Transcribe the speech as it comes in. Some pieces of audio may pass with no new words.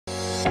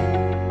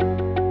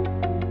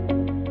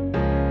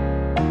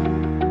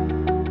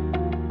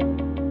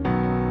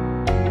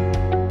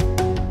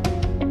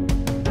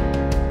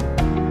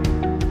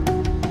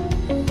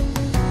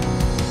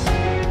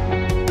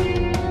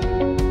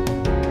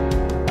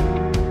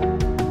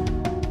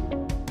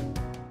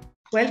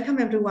Welcome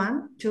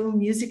everyone to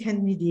Music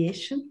and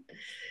Mediation.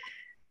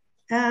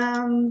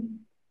 What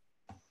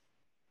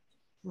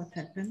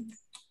happened?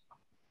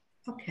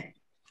 Okay.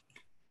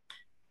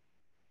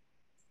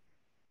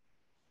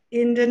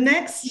 In the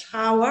next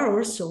hour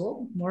or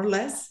so, more or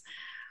less,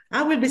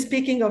 I will be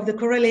speaking of the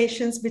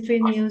correlations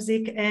between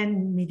music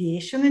and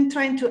mediation and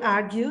trying to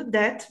argue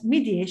that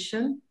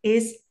mediation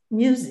is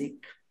music.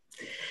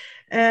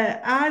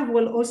 I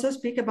will also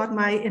speak about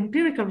my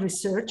empirical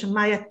research and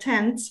my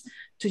attempts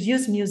to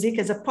use music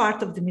as a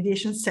part of the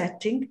mediation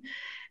setting,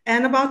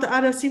 and about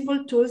other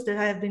simple tools that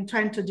I have been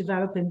trying to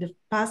develop in the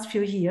past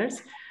few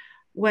years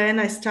when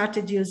I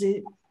started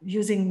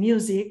using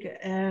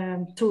music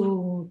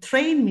to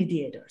train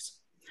mediators.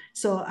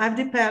 So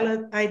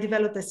I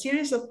developed a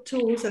series of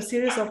tools, a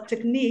series of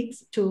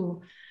techniques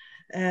to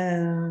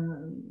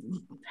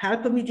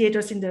help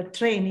mediators in their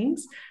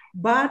trainings,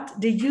 but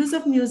the use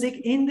of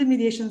music in the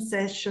mediation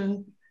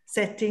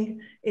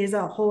setting is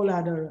a whole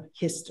other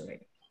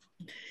history.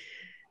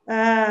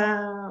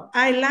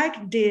 I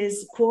like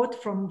this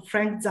quote from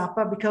Frank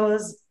Zappa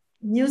because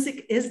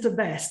music is the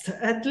best,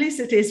 at least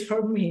it is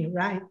for me,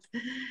 right?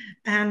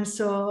 And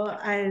so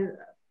I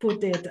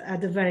put it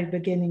at the very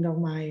beginning of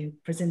my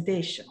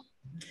presentation.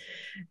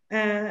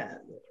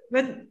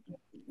 But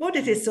what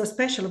it is so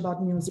special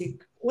about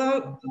music?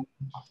 Well,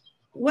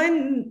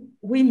 when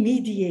we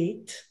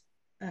mediate,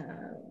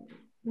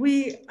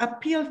 we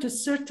appeal to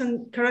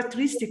certain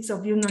characteristics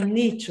of human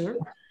nature,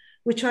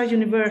 which are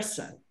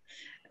universal.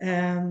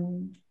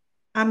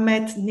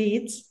 Unmet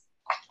needs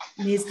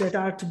that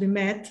are to be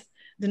met,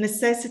 the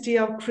necessity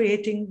of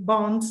creating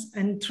bonds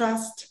and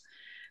trust,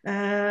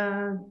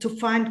 to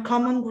find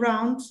common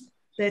grounds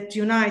that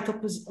unite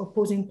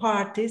opposing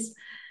parties.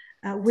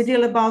 We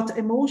deal about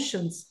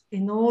emotions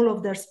in all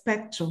of their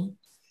spectrum,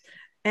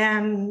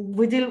 and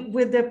we deal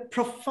with the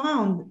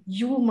profound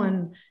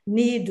human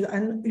need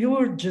and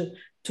urge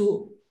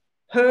to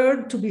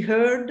be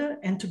heard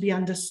and to be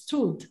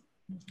understood.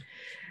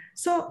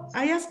 So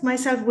I asked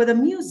myself whether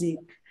music,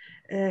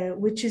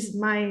 which is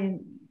my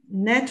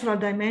natural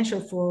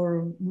dimension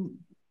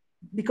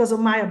because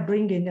of my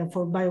upbringing and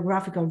for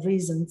biographical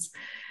reasons,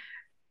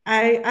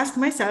 I asked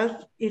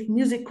myself if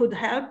music could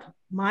help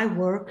my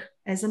work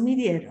as a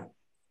mediator.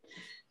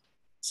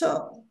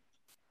 So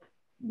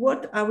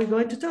what are we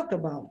going to talk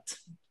about?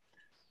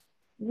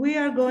 We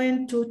are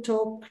going to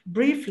talk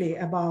briefly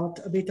about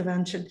a bit of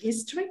ancient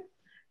history.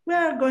 We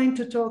are going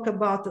to talk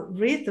about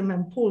rhythm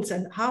and pulse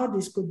and how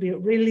this could be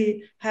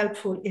really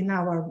helpful in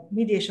our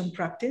mediation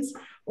practice.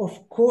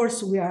 Of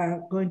course, we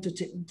are going to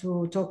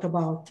talk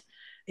about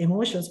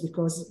emotions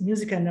because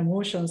music and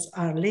emotions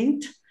are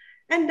linked.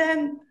 And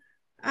then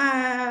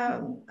I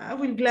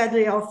will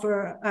gladly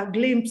offer a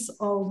glimpse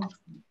of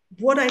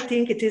what I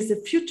think it is the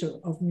future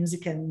of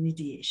music and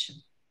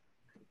mediation.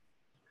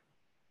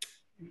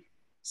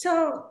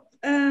 So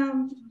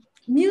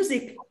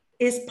music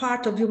is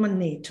part of human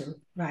nature,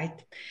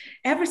 right?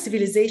 Every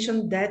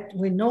civilization that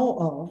we know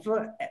of,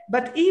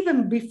 but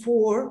even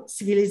before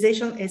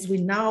civilization as we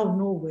now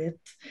know it,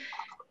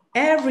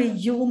 every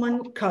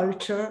human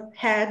culture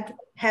has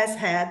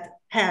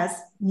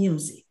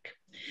music.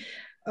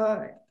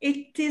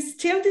 It is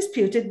still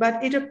disputed,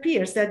 but it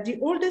appears that the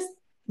oldest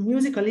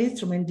musical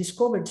instrument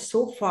discovered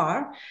so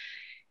far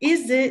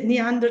is the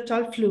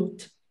Neanderthal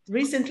flute,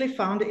 recently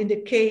found in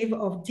the cave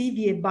of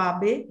Divje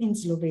Babe in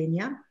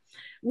Slovenia,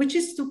 which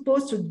is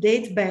supposed to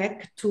date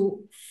back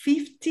to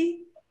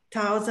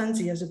 50,000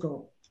 years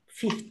ago.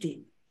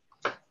 50.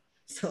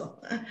 So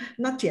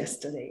not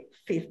yesterday,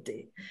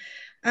 50.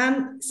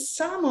 And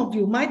some of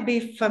you might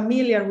be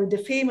familiar with the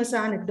famous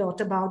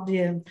anecdote about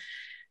the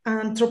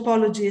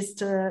anthropologist,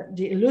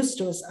 the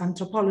illustrious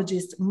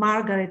anthropologist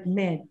Margaret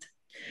Mead.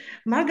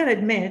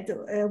 Margaret Mead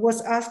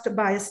was asked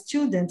by a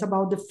student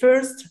about the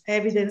first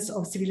evidence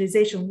of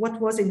civilization.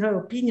 What was, in her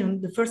opinion,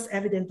 the first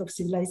evidence of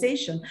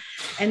civilization?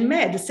 And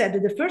Mead said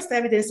that the first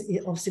evidence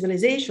of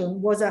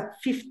civilization was a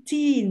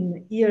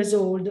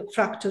 15-year-old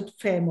fractured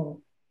femur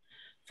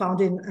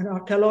found in an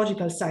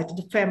archaeological site.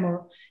 The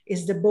femur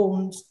is the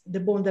bone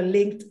that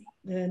linked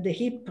the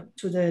hip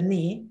to the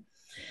knee.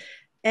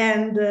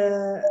 And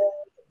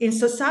in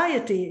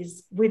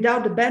societies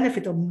without the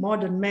benefit of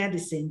modern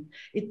medicine,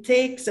 it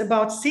takes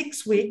about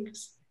 6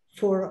 weeks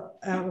for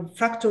a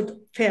fractured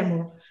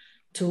femur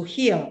to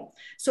heal.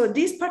 So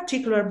this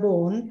particular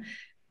bone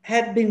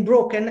had been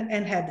broken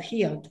and had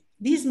healed.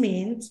 This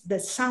means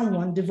that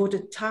someone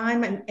devoted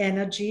time and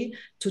energy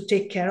to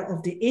take care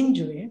of the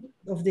injury,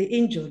 of the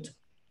injured,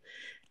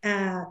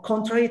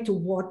 contrary to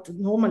what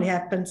normally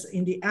happens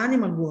in the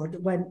animal world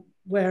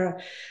where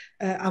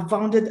a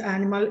wounded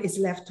animal is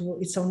left to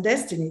its own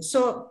destiny.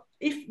 So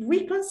if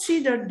we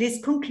consider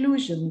these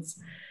conclusions,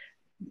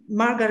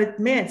 Margaret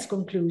Mead's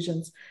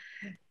conclusions,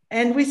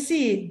 and we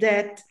see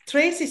that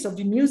traces of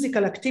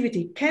musical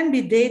activity can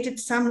be dated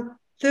some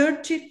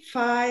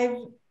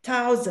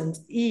 35,000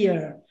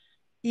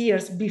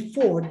 years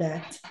before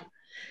that,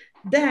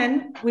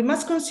 then we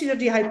must consider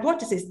the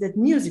hypothesis that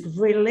music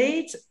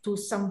relates to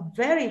some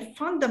very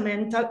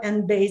fundamental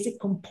and basic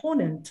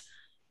component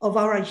of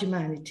our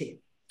humanity.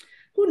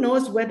 Who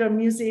knows whether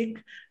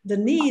music, the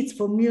needs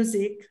for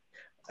music,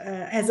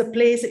 has a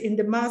place in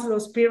the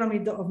Maslow's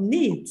pyramid of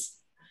needs,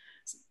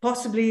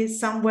 possibly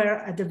somewhere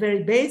at the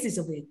very basis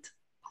of it.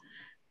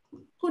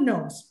 Who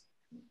knows?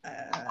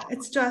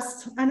 It's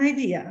just an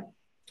idea.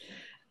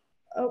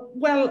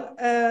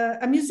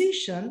 A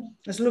musician,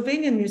 a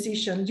Slovenian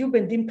musician,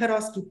 Ljuben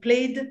Dimkarovski,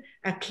 played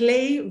a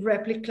clay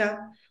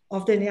replica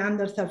of the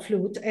Neanderthal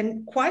flute,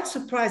 and quite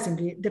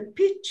surprisingly, the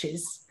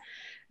pitches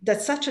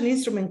that such an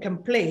instrument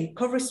can play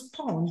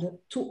correspond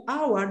to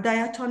our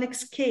diatonic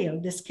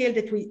scale, the scale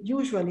that we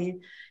usually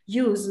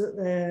use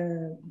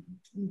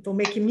for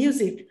making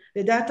music.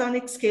 The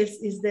diatonic scale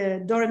is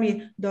the do,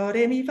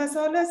 re, mi, fa,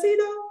 sol, la, si,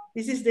 do.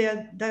 This is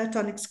the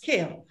diatonic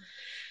scale.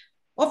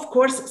 Of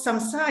course, some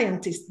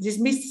scientists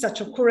dismissed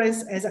such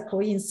occurrence as a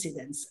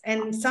coincidence,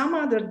 and some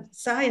other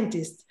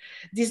scientists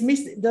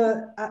dismissed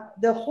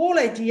the whole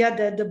idea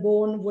that the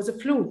bone was a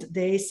flute.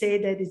 They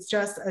say that it's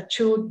just a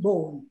chewed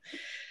bone.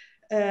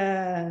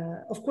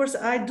 Of course,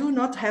 I do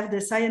not have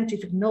the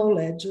scientific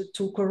knowledge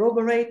to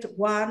corroborate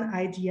one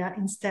idea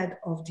instead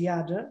of the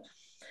other,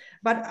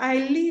 but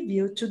I leave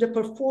you to the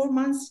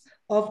performance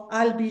of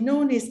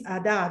Albinoni's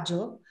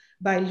Adagio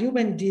by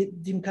Ljuben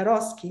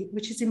Dimkarovski,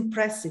 which is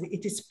impressive.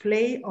 It is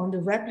played on the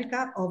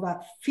replica of a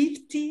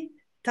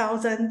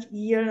 50,000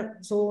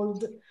 years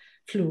old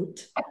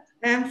flute,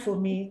 and for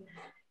me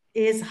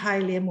is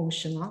highly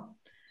emotional.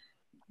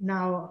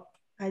 Now,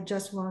 I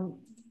just want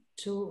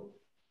to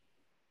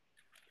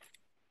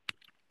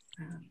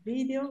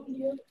video.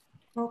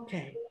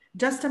 Okay,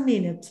 just a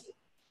minute.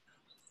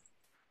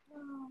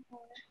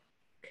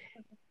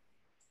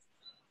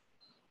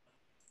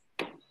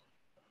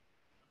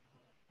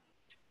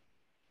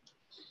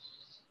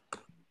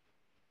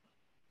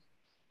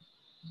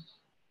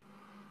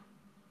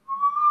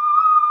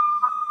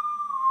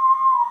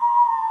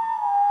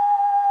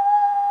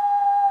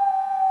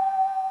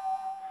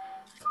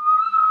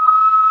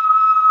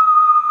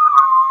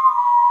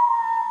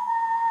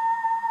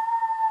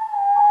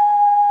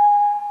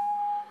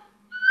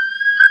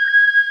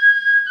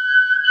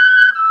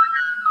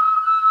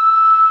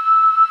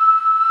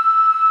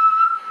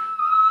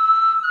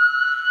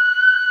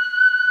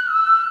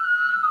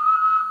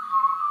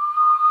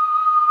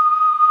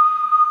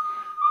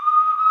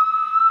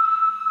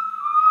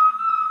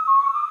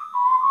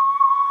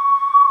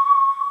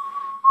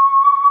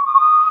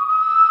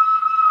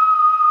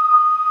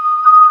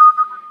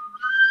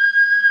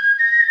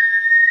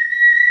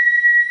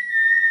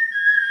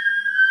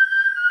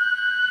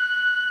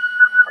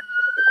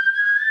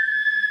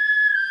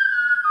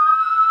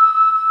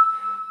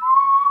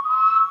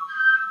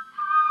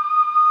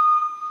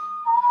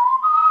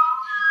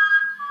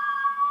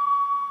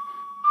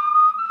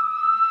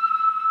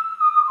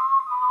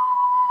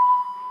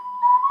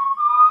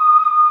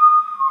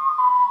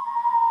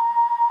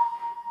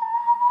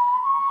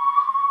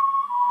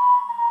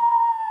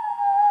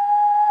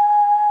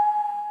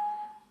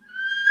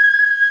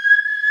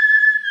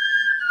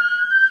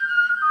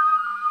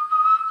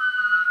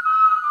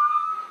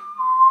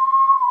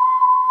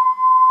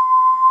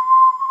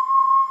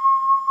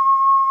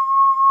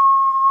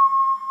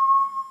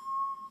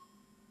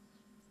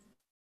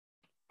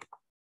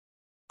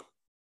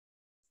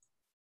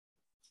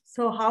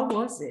 So how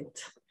was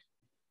it,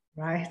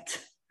 right?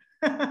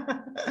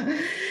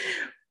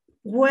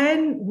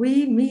 When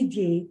we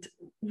mediate,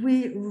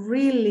 we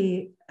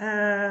really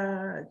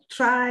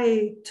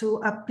try to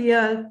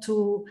appeal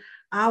to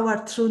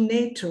our true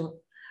nature,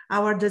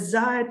 our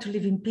desire to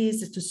live in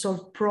peace, to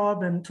solve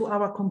problems, to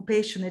our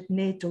compassionate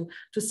nature,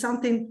 to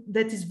something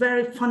that is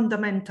very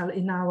fundamental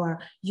in our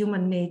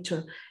human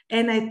nature.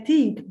 And I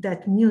think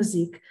that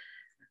music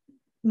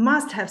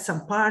must have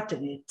some part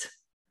in it.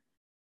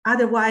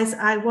 Otherwise,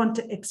 I want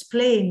to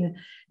explain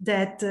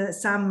that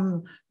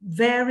some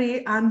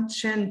very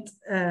ancient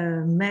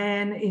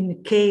men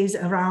in caves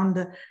around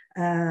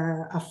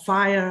a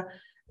fire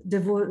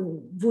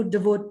would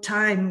devote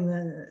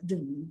time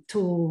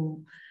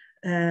to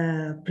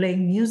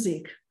playing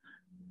music.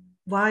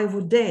 Why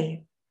would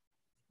they?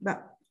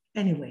 But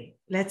anyway,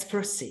 let's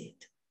proceed.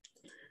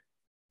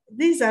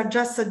 These are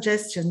just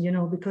suggestions, you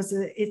know, because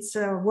it's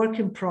a work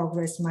in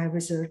progress, my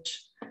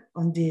research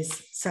on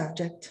this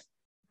subject.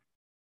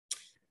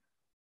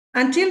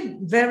 Until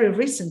very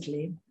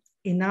recently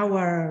in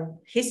our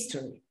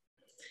history,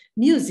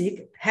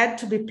 music had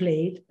to be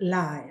played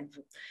live.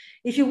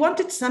 If you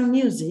wanted some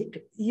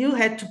music, you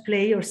had to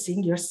play or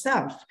sing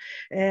yourself.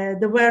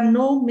 There were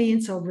no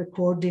means of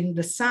recording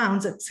the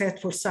sounds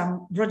except for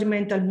some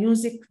rudimental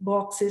music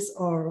boxes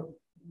or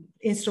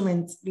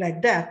instruments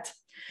like that.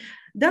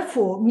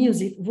 Therefore,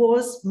 music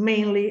was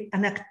mainly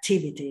an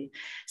activity,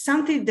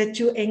 something that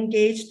you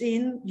engaged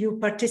in, you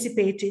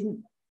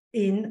participated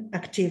in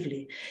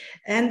actively.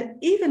 And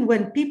even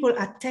when people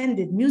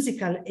attended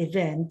musical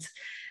events,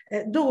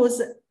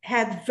 those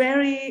had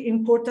very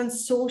important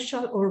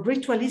social or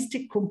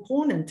ritualistic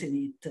component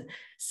in it,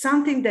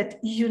 something that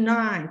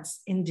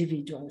unites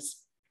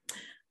individuals.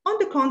 On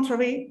the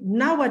contrary,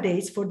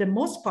 nowadays, for the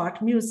most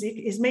part, music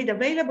is made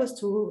available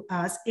to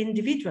us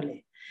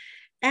individually,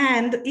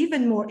 and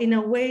even more in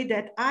a way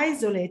that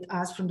isolates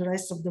us from the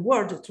rest of the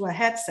world through a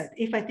headset.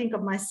 If I think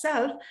of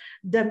myself,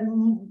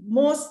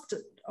 most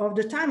of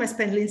the time I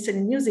spend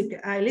listening music,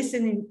 I'm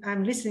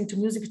listening to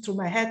music through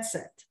my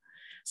headset.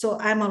 So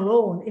I'm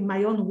alone in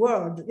my own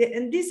world.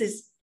 And this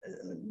is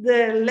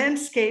the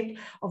landscape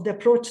of the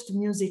approach to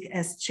music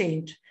has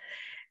changed.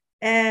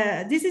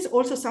 This is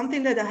also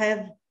something that I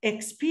have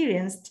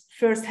experienced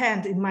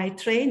firsthand in my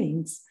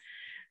trainings,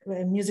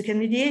 music and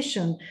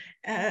mediation.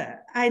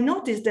 I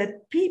noticed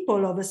that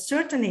people of a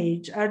certain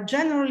age are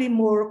generally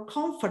more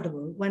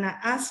comfortable when I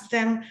ask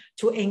them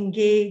to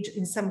engage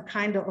in some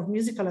kind of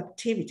musical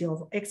activity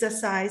or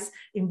exercise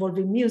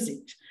involving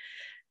music.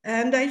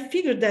 And I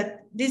figured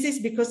that this is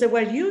because they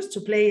were used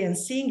to play and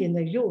sing in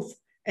their youth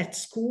at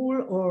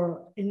school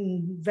or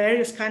in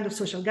various kinds of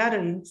social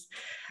gatherings.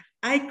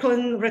 I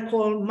can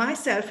recall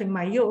myself in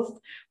my youth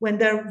when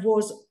there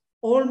was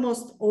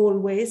almost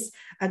always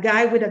a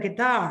guy with a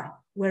guitar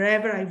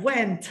wherever I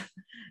went.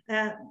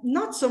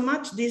 Not so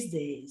much these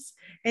days.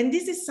 And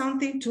this is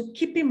something to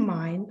keep in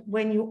mind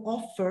when you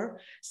offer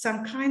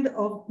some kind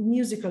of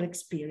musical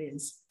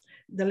experience.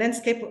 The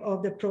landscape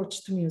of the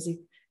approach to music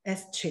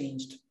has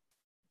changed.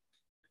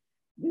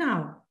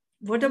 Now,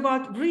 what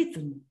about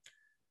rhythm?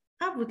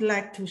 I would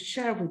like to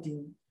share with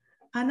you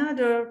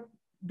another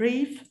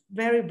brief,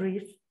 very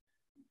brief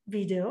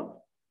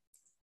video.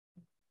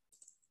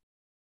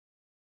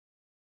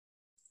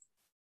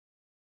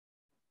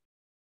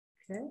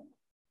 Okay.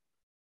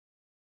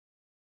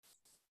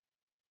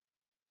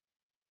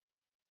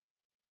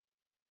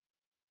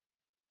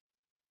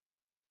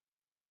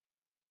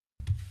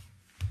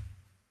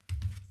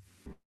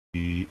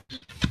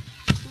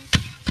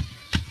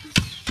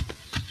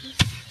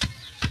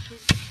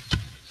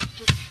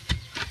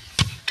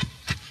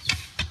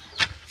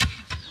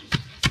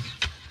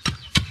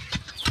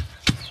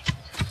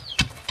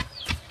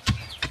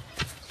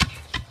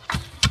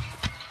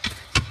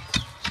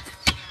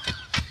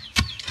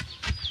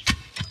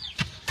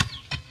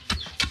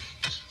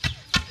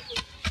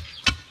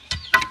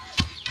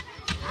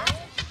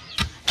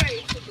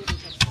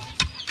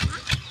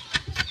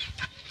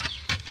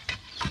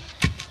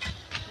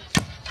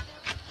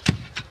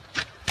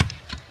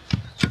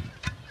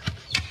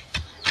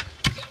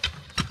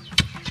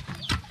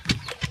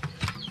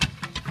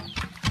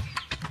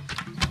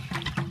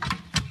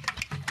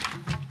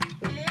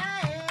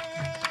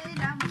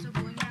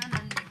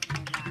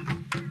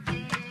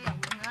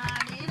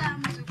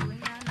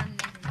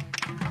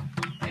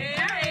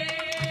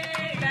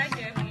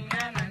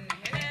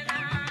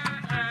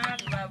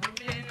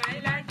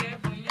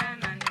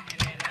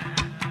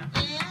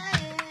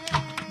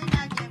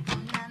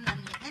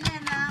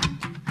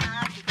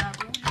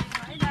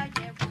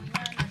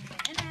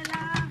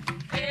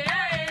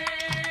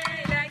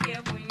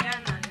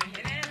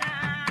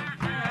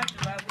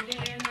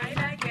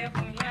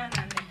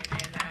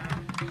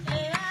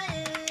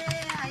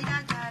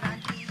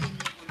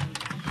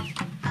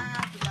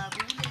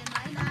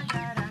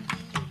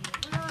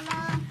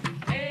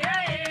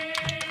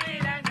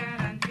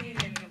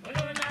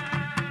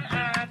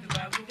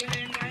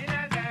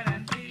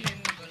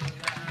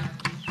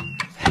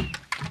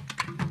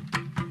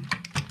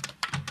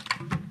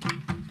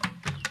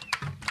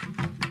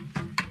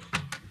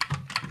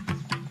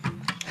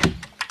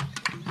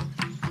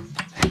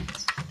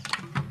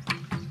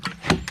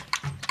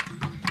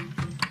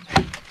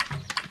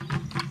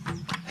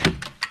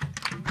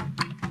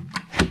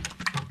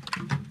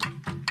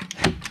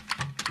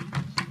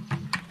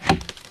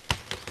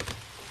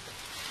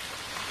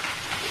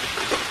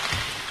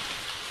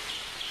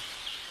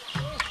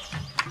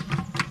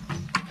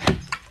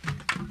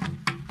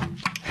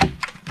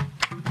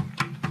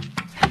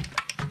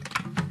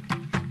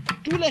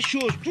 Toutes les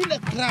choses, tout le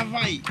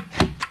travail,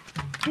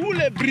 tous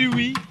les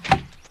bruits,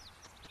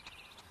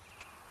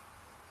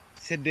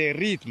 c'est des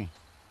rythmes.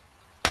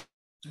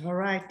 All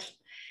right.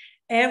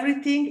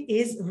 Everything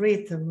is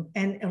rhythm,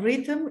 and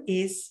rhythm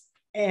is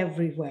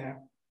everywhere,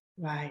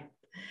 right?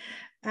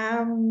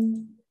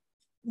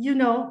 You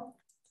know,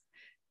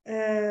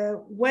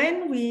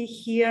 when we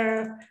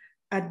hear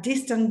a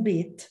distant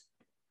beat,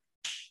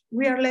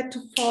 we are led to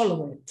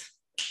follow it.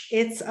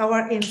 It's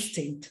our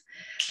instinct.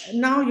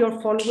 Now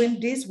you're following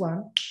this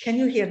one. Can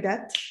you hear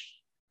that?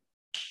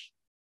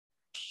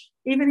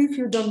 Even if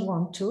you don't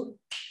want to,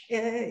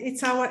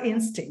 it's our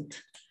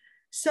instinct.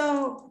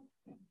 So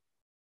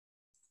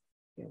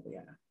here we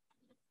are.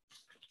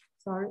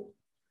 Sorry.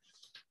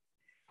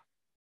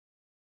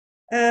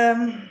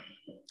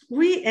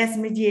 We as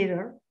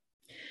mediator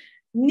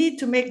need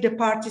to make the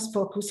parties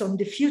focus on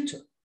the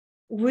future.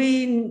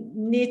 We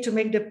need to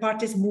make the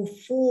parties move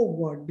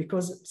forward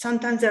because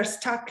sometimes they're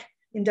stuck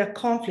in their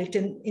conflict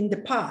in the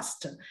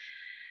past.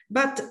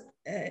 But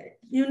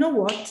you know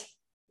what?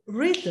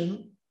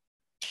 Rhythm,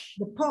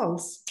 the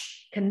pulse,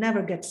 can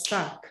never get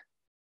stuck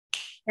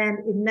and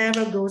it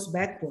never goes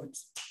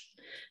backwards.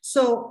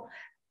 So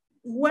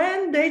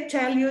when they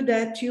tell you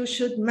that you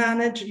should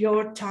manage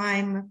your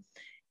time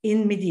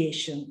in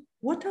mediation,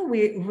 what are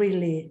we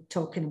really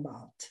talking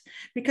about?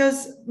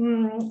 Because,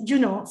 you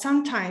know,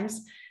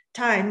 sometimes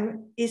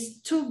time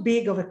is too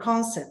big of a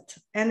concept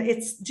and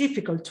it's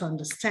difficult to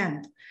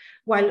understand,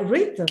 while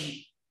rhythm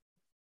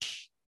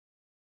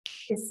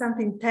is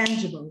something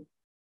tangible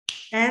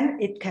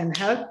and it can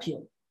help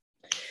you.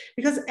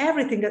 Because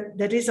everything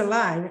that is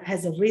alive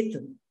has a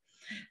rhythm.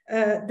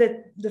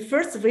 The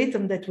first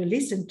rhythm that we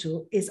listen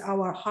to is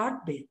our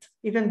heartbeat,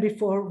 even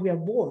before we are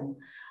born,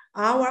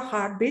 our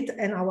heartbeat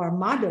and our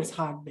mother's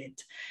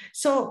heartbeat.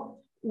 So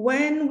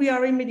when we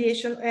are in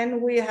mediation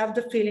and we have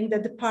the feeling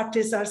that the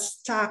parties are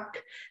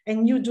stuck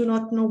and you do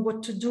not know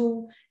what to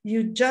do,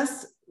 you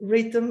just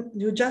listen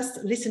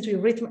to your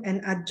rhythm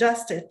and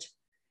adjust it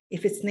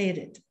if it's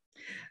needed.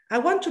 I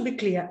want to be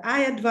clear.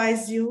 I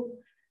advise you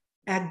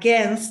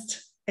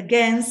against,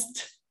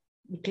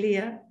 be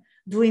clear,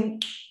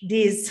 doing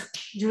this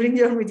during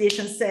your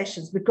mediation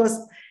sessions because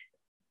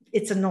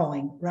it's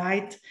annoying,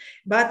 right?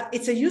 But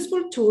it's a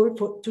useful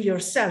tool to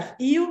yourself.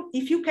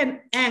 If you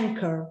can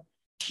anchor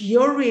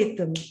your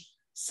rhythm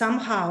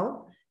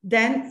somehow,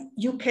 then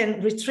you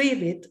can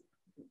retrieve it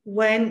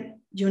when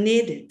you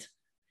need it.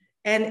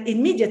 And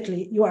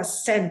immediately you are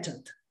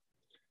centered.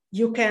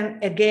 You can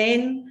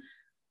again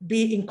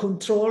be in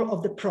control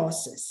of the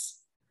process.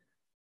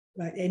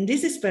 Right? And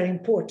this is very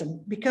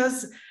important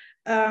because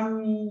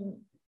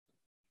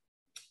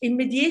in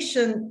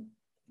mediation,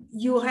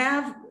 you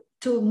have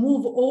to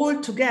move all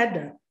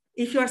together.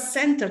 If you are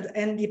centered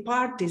and the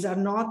parties are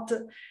not,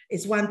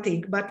 it's one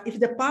thing, but if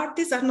the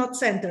parties are not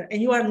centered and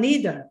you are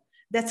neither,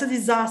 that's a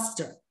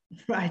disaster,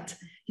 right?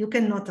 You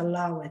cannot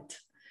allow it.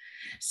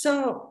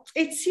 So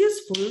it's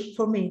useful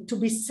for me to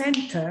be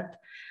centered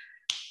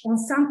on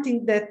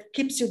something that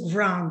keeps you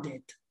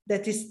grounded,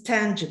 that is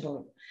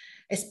tangible,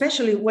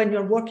 especially when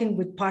you're working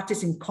with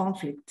parties in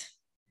conflict.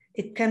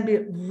 It can be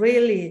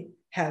really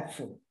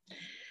helpful.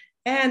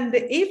 And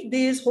if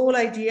this whole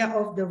idea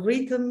of the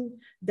rhythm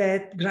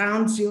that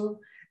grounds you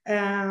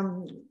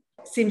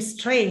seems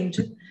strange,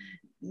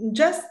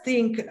 just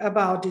think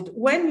about it.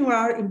 When you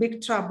are in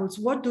big troubles,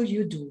 what do?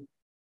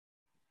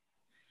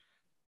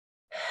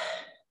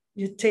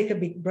 You take a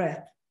big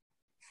breath,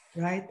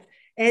 right?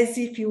 As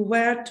if you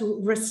were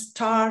to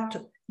restart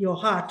your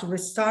heart, to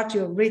restart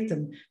your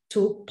rhythm,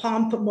 to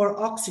pump more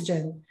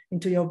oxygen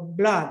into your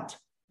blood.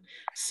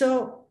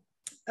 So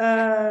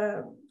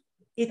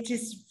it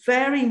is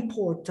very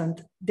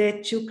important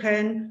that you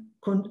can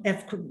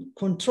have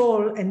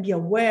control and be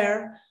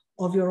aware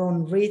of your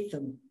own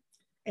rhythm.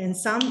 And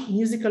some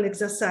musical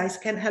exercise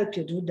can help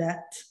you do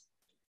that.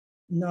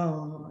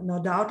 No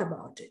doubt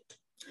about it.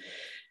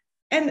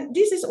 And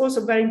this is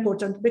also very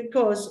important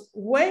because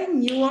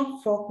when you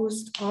are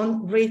focused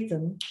on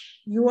rhythm,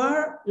 you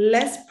are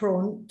less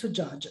prone to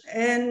judge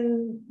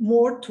and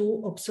more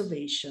to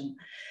observation.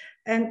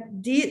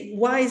 And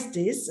why is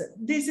this?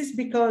 This is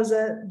because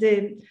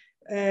the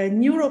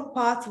neural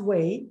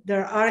pathway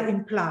that are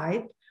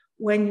implied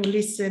when you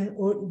listen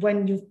or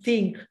when you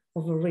think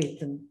of a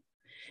rhythm.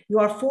 You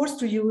are forced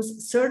to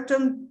use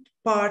certain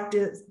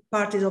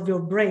parties of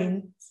your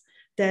brain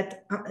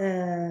that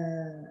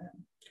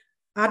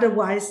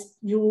otherwise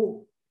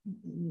you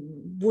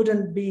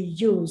wouldn't be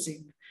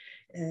using.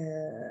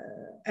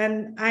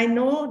 And I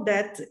know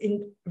that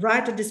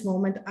right at this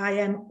moment, I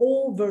am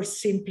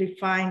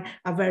oversimplifying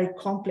a very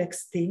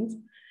complex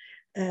thing,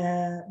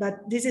 but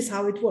this is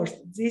how it works.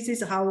 This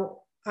is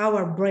how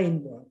our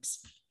brain works.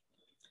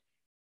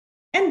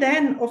 And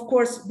then, of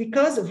course,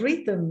 because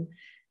rhythm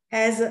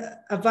has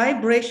a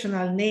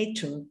vibrational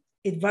nature,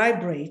 it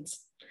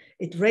vibrates,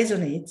 it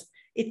resonates,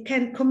 it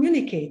can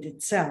communicate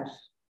itself.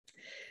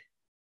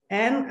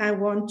 And I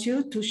want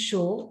you to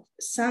show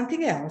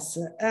something else.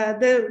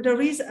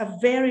 There is a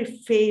very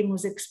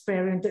famous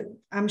experiment.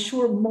 I'm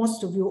sure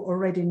most of you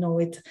already know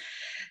it.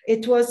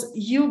 It was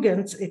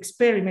Huygens'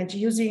 experiment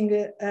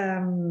using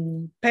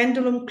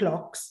pendulum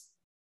clocks,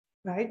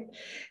 right?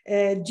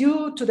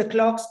 Due to the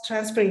clocks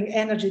transferring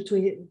energy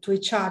to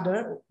each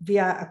other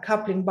via a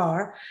coupling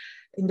bar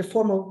in the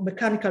form of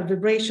mechanical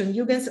vibration,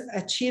 Huygens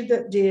achieved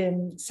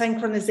the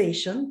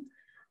synchronization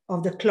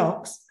of the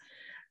clocks.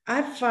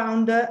 I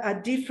found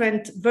a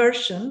different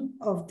version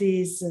of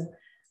this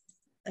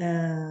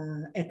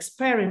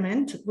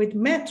experiment with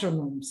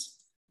metronomes,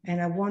 and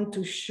I want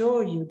to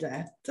show you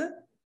that.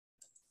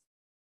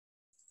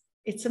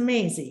 It's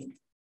amazing.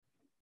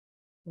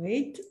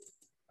 Wait,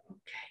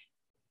 okay.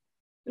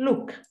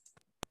 Look.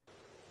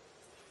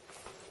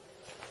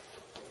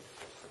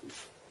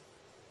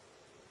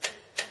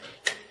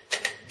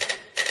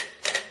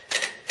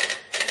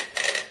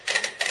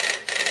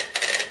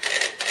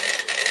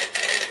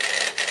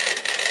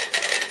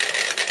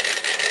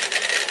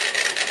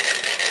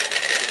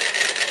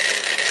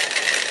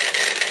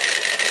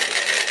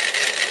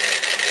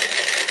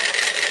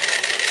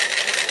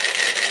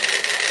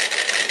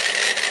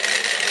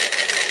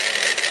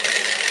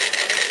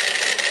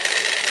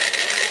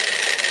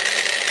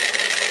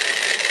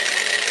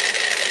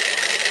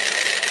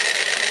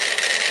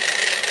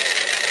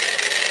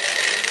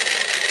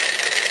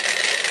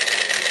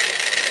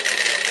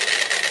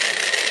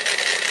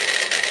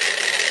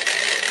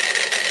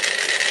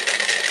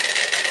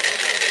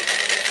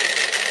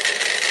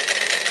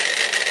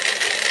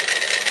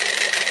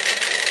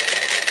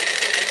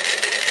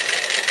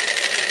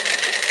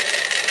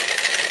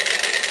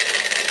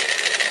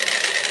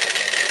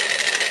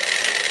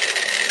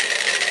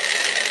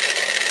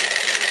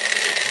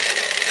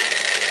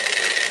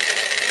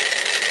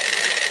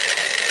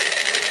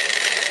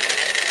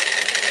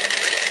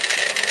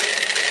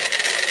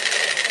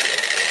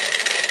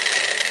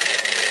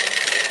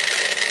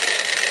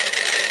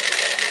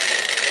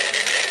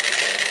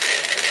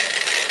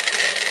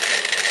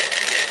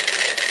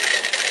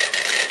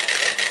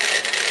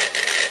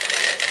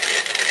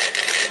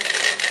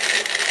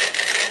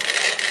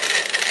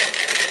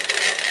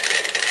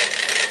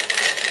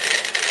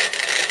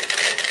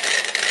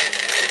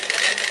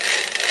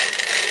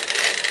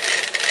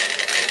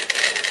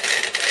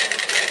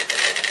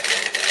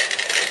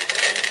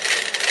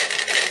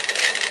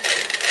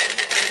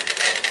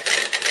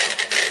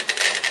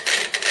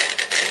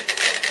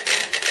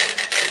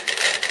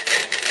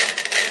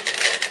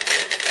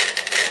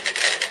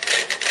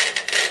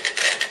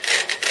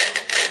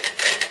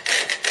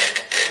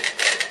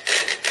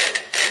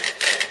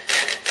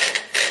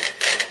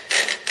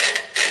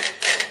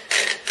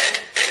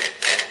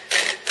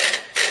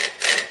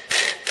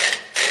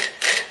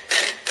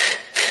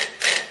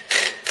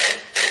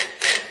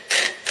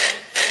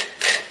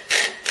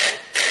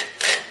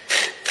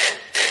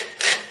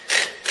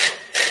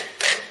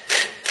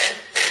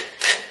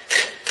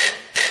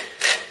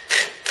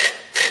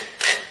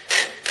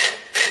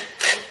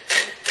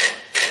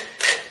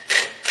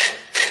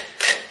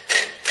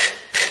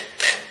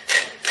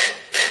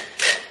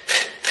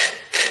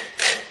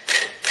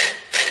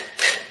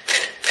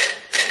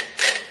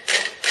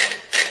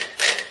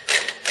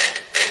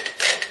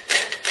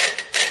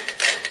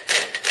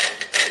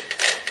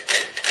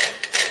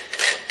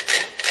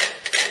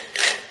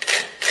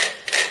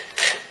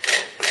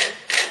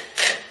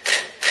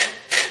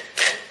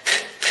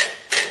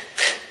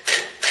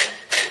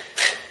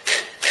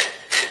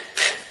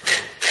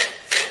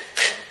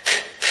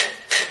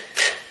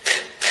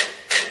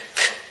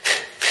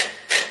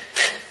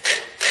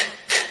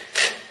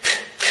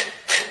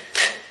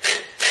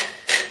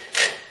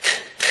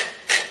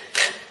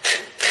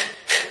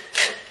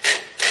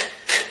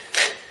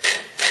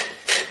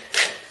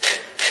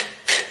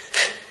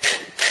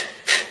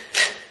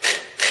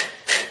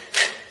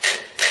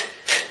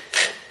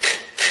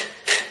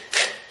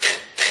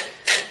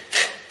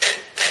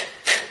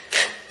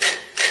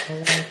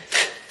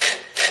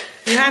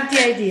 You have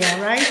the idea,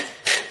 right?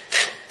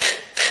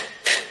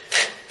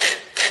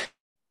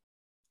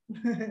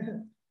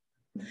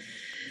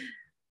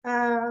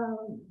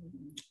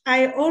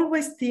 I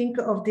always think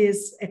of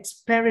this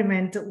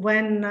experiment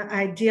when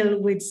I deal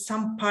with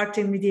some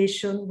party in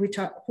mediation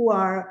who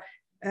are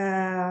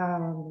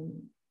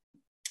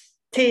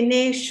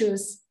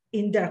tenacious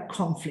in their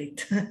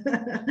conflict.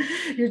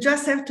 You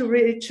just have to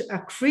reach a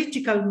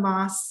critical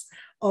mass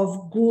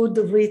of good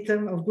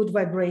rhythm, of good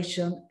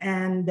vibration,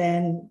 and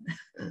then,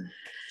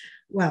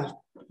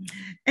 well,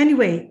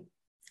 anyway,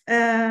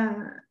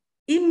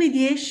 in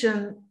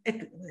mediation,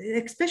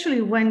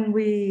 especially when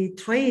we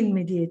train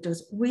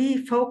mediators,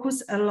 we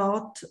focus a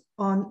lot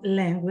on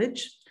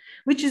language,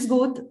 which is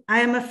good. I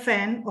am a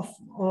fan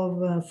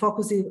of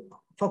focusing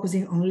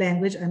on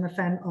language. I'm a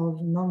fan of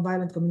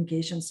nonviolent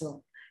communication,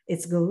 so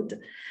it's good.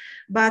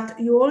 But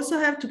you also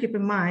have to keep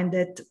in mind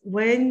that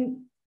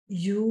when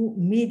you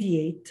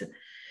mediate,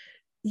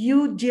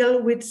 you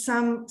deal with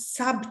some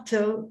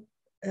subtle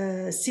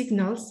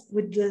signals,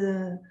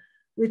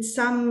 with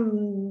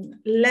some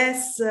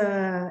less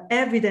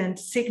evident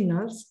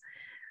signals,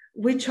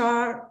 which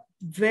are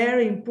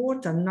very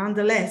important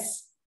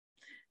nonetheless.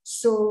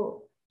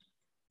 So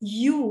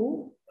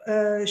you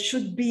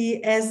should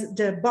be as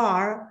the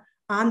bar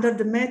under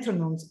the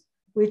metronomes,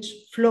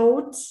 which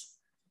floats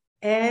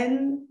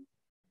and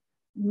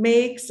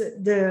makes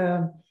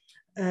the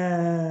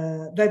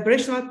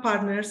vibrational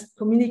partners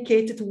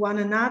communicate to one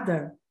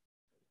another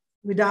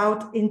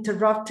without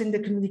interrupting the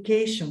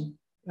communication,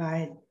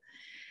 right?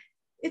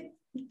 It's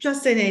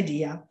just an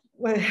idea.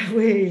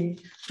 We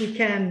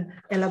can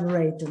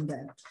elaborate on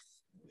that.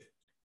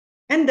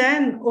 And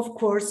then, of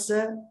course,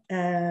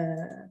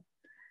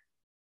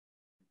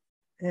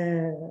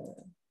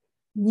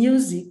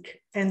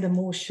 music and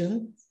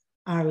emotion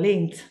are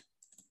linked.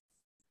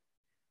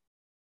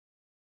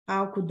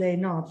 How could they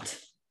not?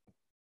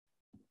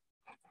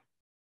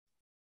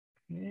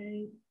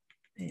 Okay,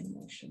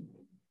 emotion.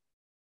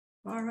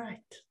 All right.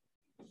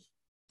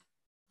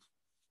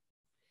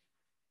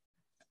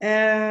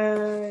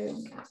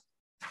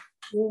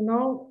 You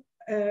know,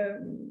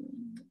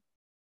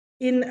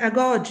 in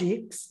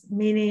agogics,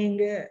 meaning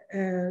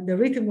the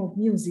rhythm of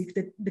music,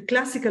 the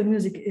classical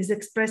music is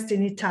expressed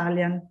in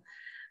Italian,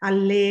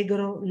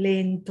 allegro,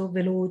 lento,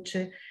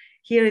 veloce.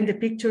 Here in the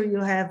picture, you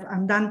have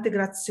andante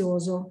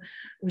grazioso,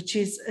 which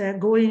is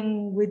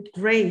going with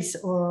grace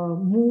or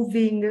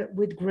moving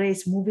with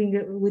grace,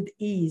 moving with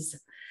ease.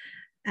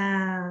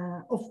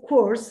 Of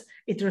course,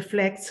 it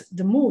reflects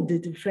the mood,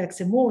 it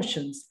reflects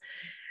emotions.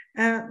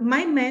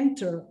 My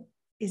mentor,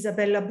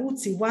 Isabella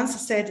Buzzi, once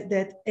said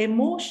that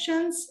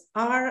emotions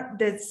are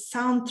the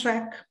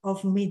soundtrack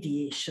of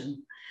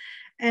mediation.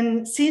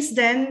 And since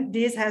then,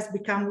 this has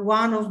become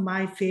one of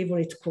my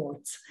favorite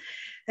quotes.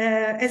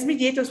 As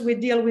mediators, we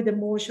deal with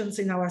emotions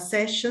in our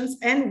sessions,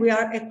 and we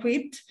are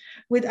equipped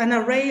with an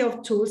array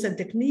of tools and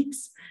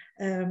techniques,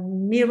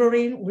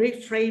 mirroring,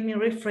 reframing,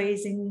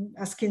 rephrasing,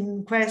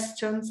 asking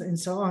questions, and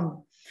so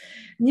on.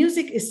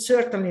 Music is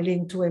certainly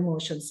linked to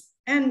emotions.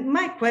 And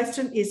my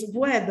question is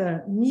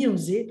whether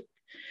music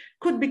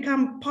could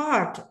become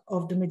part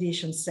of the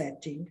mediation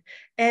setting,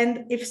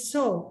 and if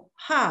so,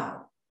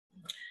 how?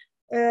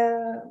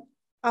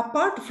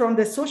 Apart from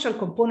the social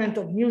component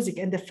of music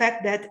and the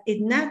fact that it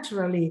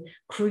naturally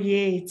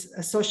creates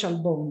a social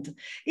bond,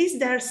 is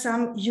there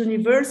some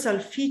universal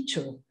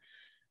feature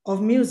of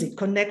music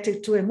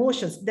connected to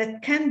emotions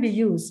that can be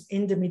used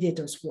in the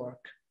mediator's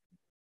work?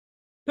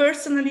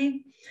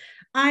 Personally,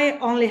 I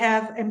only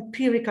have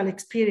empirical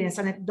experience,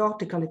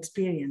 anecdotal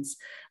experience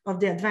of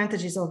the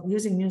advantages of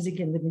using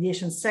music in the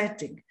mediation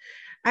setting.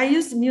 I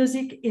used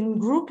music in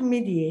group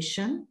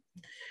mediation,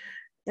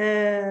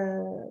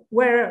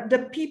 where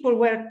the people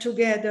were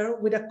together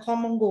with a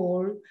common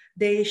goal.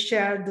 They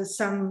shared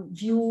some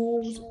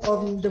views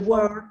of the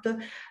world,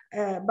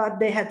 but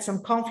they had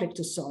some conflict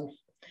to solve.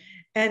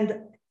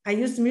 And I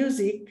used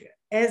music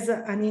as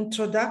an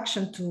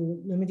introduction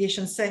to the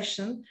mediation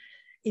session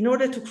in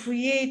order to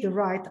create the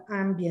right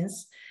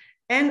ambience,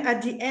 and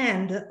at the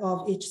end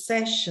of each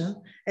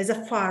session as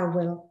a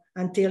farewell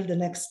until the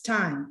next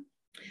time.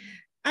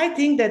 I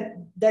think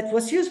that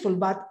was useful,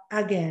 but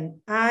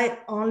again, I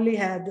only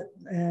had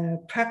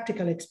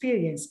practical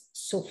experience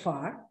so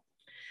far.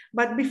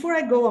 But before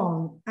I go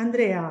on,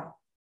 Andrea?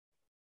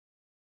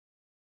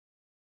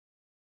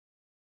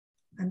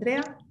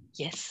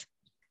 Yes.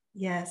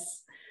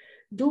 Yes.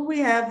 Do we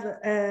have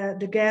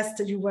the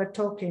guest you were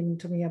talking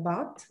to me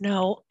about?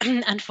 No,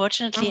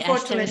 unfortunately,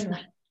 Esther is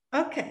not.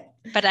 Okay.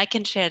 But I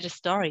can share the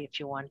story if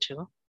you want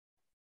to.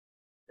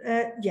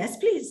 Yes,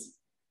 please.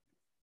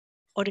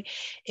 Or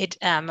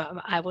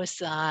I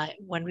was,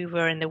 when we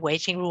were in the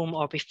waiting room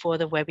or before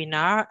the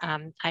webinar,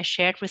 I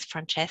shared with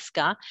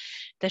Francesca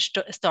the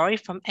story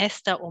from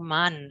Esther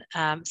Oman.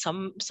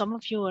 Some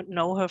of you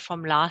know her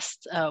from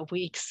last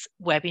week's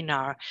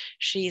webinar.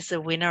 She's a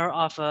winner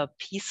of a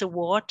Peace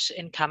Award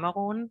in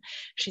Cameroon.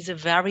 She's a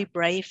very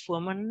brave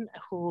woman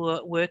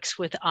who works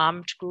with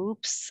armed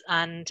groups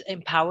and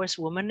empowers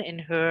women in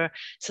her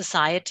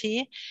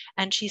society.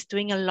 And she's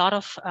doing a lot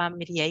of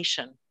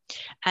mediation.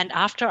 And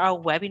after our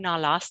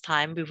webinar last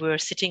time, we were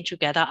sitting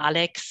together,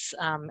 Alex,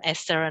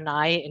 Esther and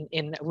I,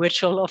 in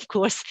virtual, of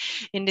course,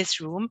 in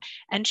this room.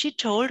 And she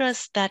told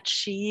us that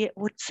she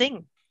would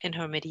sing in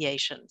her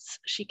mediations.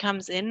 She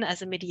comes in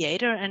as a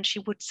mediator and she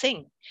would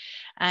sing.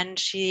 And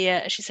she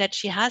said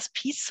she has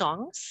peace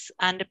songs,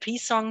 and the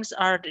peace songs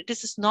are,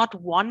 this is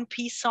not one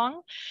peace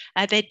song.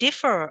 They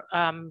differ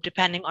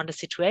depending on the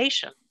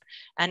situation.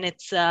 And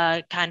it's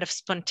kind of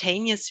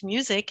spontaneous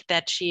music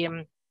that she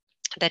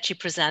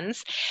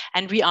presents,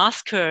 and we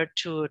asked her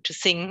to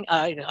sing.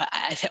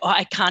 I said, oh,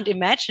 I can't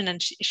imagine, and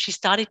she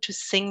started to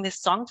sing this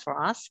song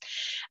for us.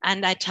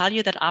 And I tell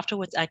you that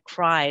afterwards I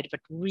cried, but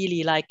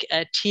really like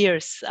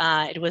tears.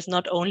 It was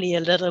not only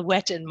a little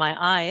wet in my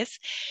eyes.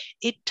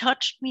 It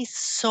touched me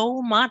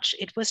so much.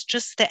 It was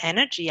just the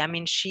energy. I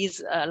mean, she's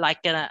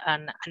like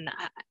an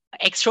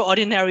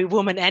extraordinary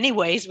woman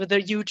anyways, with a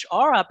huge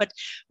aura, but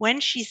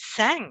when she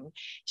sang,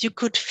 you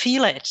could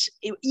feel it,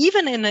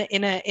 even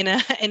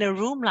in a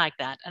room like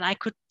that. And I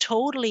could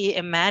totally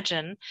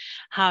imagine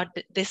how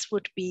this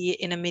would be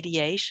in a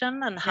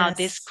mediation, and how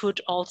this could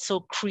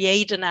also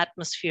create an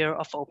atmosphere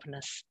of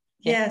openness.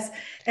 Yes,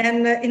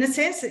 and in a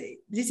sense,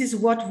 this is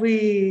what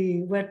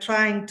we were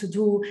trying to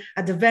do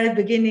at the very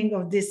beginning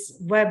of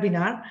this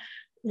webinar,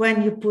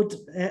 when you put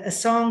a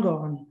song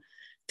on,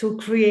 to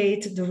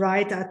create the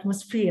right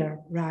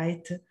atmosphere,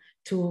 right?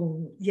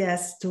 To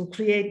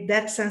create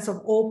that sense of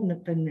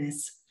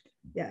openness.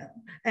 Yeah,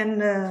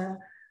 and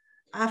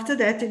after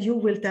that, you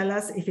will tell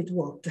us if it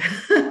worked.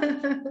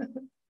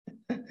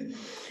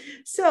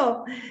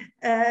 So,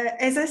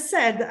 as I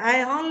said,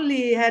 I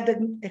only had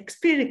an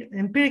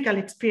empirical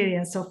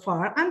experience so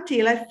far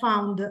until I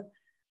found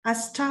a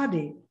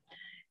study.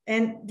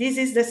 And this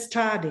is the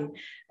study,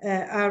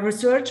 a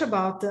research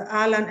about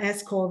Alan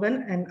S.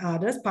 Coven and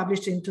others,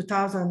 published in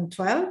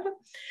 2012.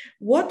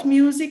 What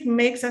music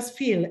makes us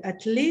feel?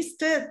 At least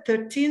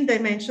 13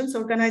 dimensions,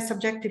 organized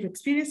subjective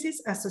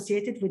experiences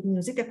associated with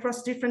music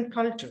across different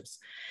cultures,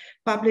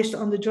 published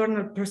on the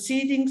journal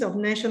Proceedings of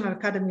National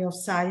Academy of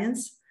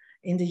Science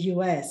in the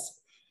US.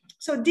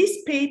 So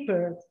this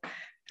paper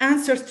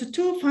answers to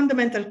two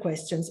fundamental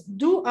questions.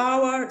 Do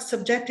our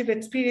subjective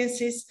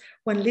experiences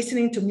when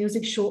listening to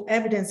music show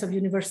evidence of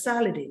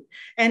universality?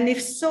 And if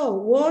so,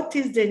 what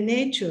is the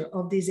nature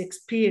of these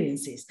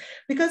experiences?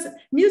 Because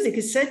music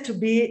is said to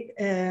be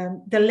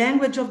the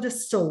language of the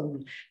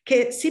soul,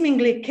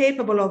 seemingly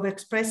capable of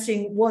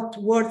expressing what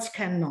words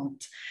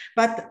cannot.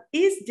 But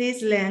is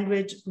this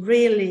language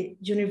really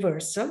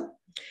universal?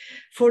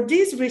 For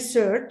this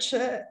research,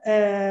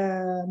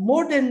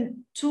 more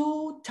than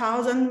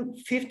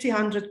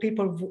 2,500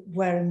 people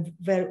were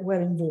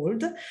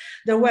involved.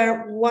 There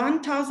were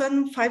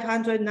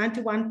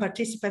 1,591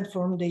 participants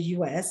from the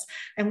US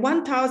and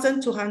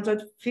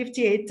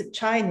 1,258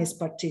 Chinese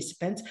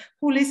participants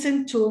who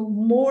listened to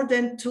more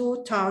than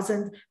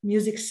 2,000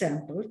 music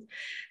samples.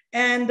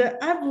 And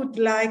I would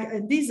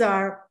like, these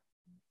are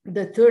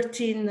the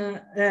 13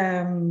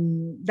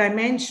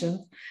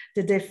 dimensions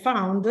that they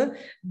found,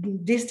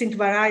 distinct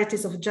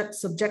varieties of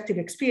subjective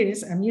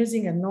experience: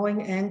 amusing,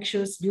 annoying,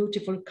 anxious,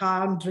 beautiful,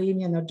 calm,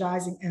 dreamy,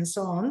 energizing, and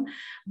so on.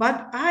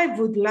 But I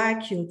would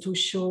like you to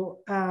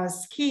show a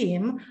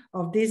scheme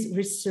of this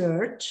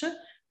research,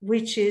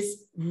 which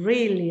is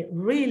really,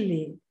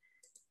 really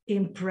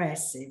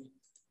impressive.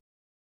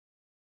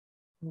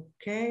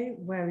 Okay,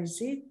 where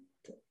is it?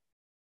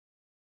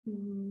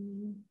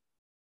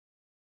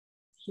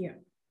 Here.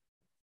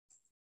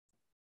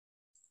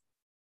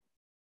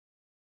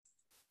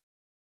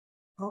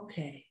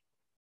 Okay.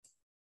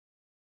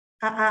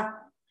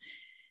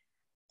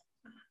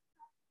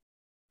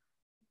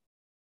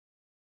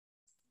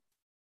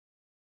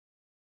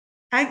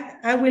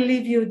 I will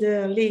leave you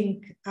the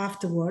link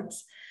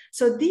afterwards.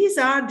 So these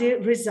are the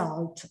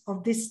results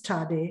of this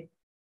study.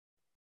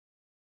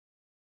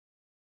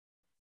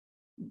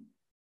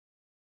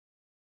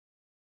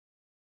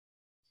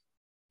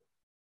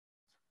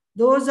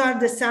 Those are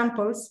the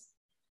samples.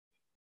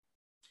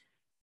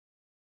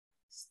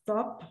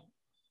 Stop.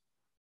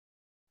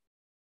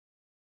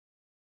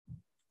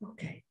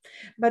 Okay,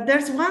 but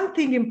there's one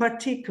thing in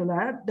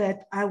particular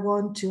that I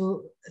want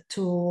to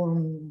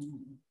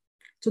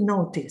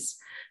notice.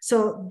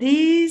 So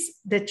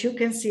these that you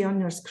can see on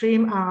your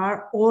screen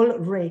are all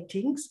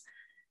ratings.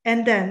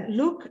 And then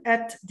look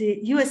at the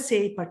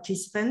USA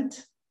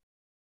participant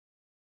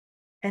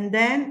and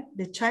then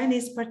the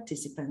Chinese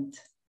participant.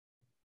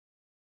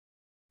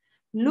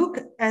 Look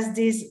at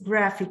this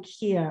graphic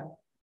here,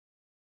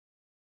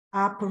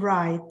 up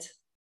right,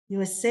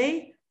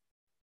 USA,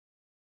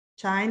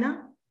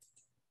 China,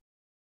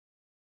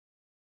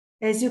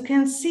 as you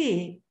can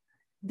see,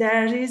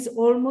 there is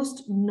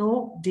almost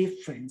no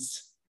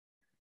difference,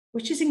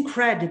 which is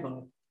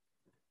incredible.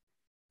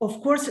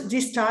 Of course,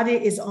 this study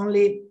is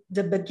only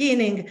the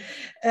beginning.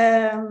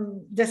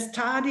 The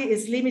study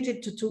is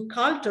limited to 2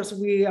 cultures.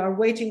 We are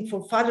waiting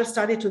for further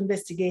study to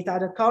investigate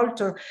other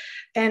culture.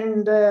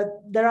 And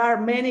there are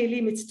many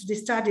limits to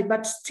this study,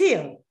 but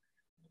still,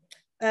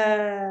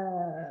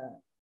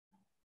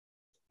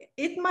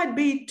 it might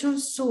be too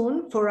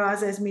soon for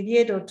us as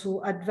mediator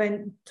to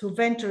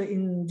venture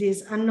in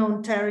this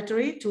unknown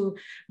territory, to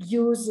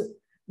use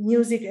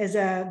music as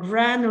a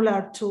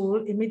granular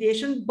tool in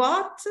mediation,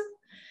 but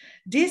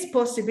this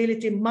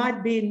possibility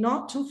might be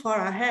not too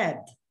far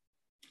ahead.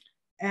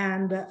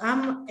 And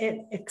I'm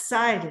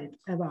excited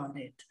about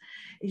it.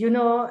 You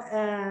know,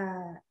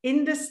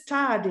 in the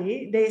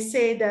study, they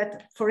say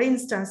that, for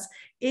instance,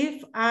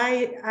 if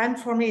I'm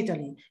from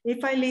Italy,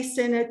 if I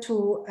listen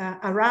to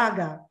a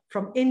raga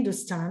from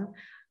Hindustan,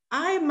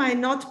 I might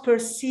not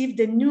perceive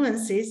the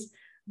nuances,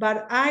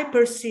 but I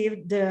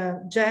perceive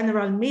the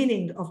general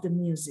meaning of the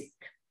music.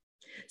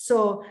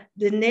 So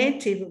the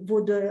native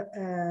would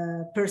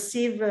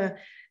perceive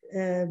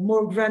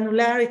more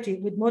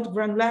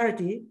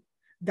granularity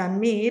than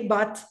me,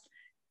 but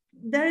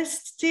there is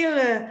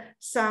still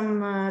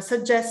some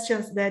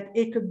suggestions that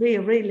it could be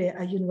really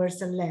a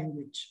universal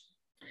language.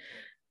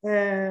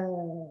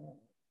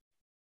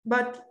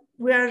 But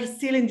we are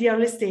still in the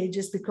early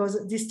stages because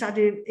this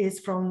study is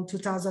from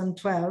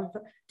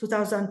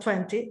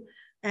 2020,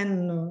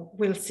 and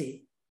we'll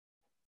see.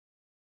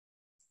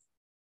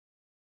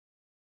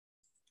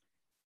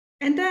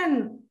 And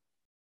then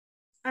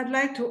I'd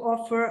like to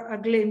offer a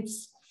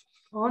glimpse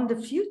on the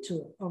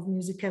future of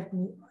music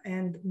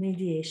and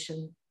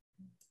mediation.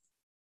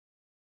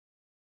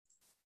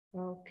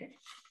 Okay.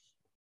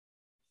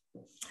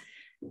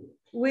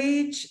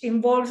 Which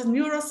involves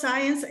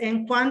neuroscience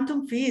and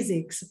quantum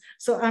physics.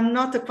 So I'm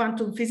not a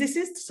quantum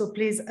physicist, so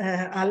please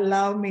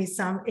allow me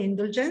some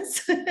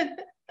indulgence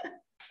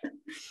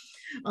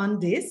on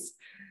this.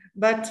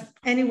 But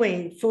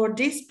anyway, for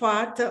this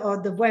part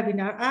of the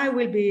webinar, I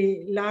will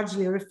be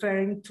largely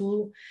referring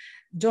to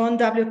John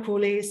W.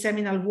 Cooley's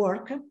seminal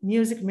work,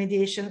 Music,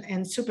 Mediation,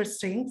 and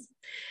Superstrings.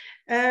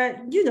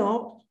 You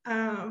know,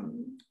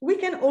 we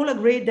can all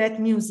agree that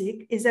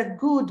music is a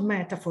good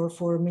metaphor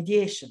for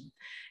mediation.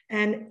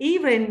 And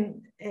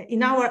even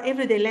in our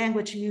everyday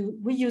language,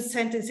 we use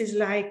sentences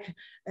like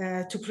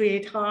to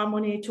create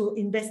harmony, to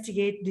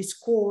investigate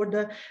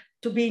discord,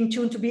 to be in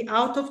tune, to be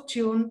out of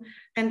tune.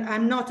 And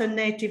I'm not a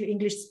native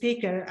English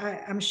speaker.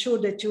 I'm sure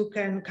that you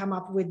can come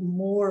up with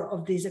more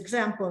of these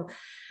examples.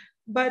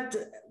 But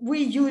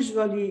we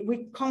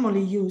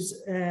commonly use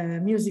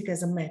music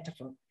as a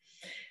metaphor.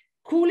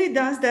 Cooley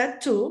does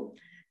that too,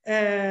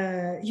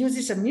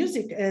 uses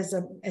music as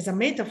a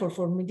metaphor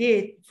for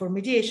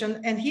mediation,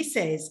 and he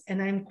says, and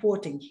I'm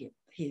quoting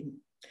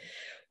him,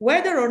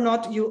 whether or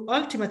not you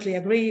ultimately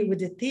agree with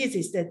the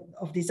thesis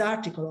of his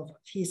article,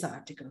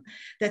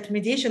 that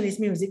mediation is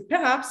music,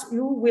 perhaps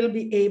you will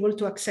be able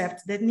to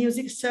accept that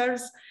music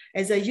serves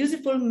as a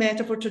useful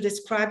metaphor to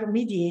describe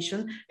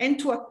mediation and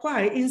to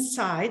acquire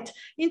insight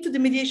into the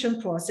mediation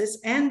process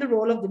and the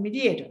role of the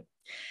mediator.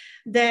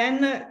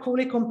 Then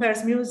Cooley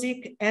compares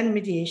music and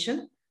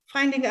mediation,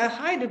 finding a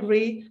high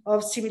degree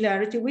of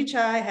similarity, which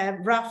I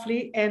have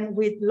roughly and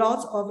with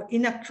lots of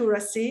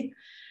inaccuracy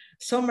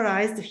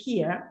summarized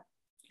here.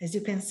 As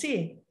you can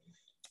see,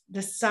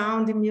 the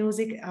sound in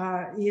music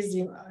are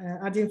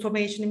the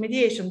information in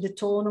mediation, the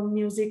tone of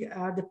music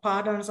are the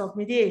patterns of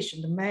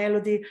mediation, the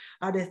melody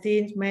are the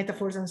themes,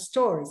 metaphors, and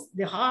stories.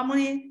 The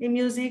harmony in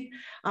music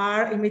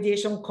are in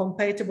mediation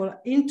compatible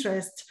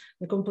interests,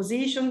 the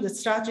composition, the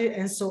strategy,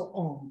 and so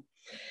on.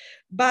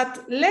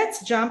 But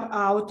let's jump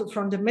out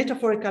from the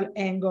metaphorical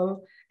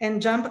angle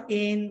and jump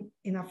in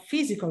a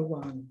physical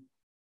one.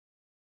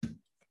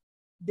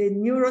 The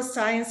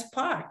neuroscience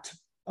part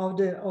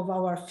of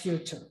our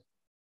future.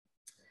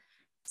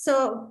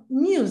 So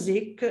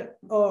music,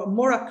 or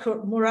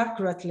more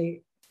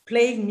accurately,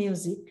 playing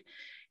music,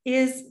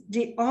 is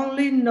the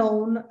only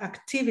known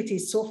activity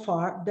so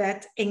far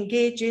that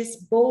engages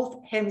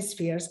both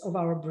hemispheres of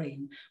our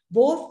brain,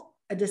 both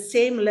at the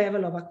same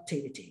level of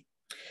activity.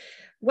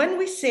 When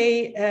we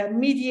say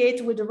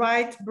mediate with the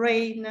right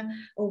brain,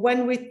 or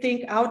when we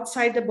think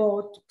outside the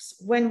box,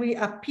 when we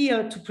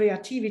appeal to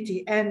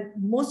creativity, and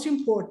most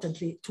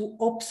importantly, to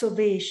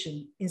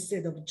observation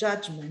instead of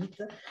judgment,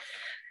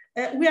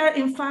 we are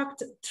in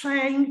fact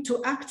trying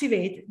to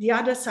activate the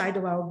other side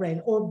of our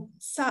brain, or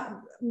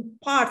some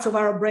parts of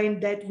our brain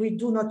that we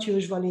do not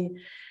usually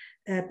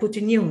put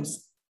in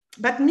use.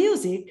 But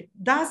music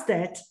does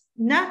that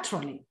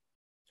naturally.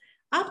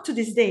 Up to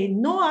this day,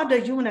 no other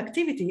human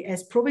activity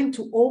has proven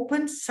to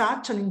open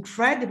such an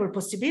incredible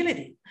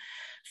possibility.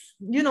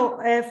 You know,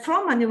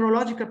 from a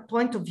neurological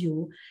point of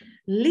view,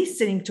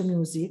 listening to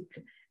music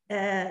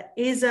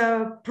is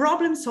a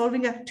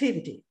problem-solving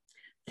activity.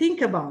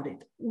 think about it.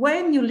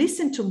 When you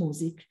listen to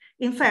music,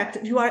 in fact,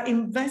 you are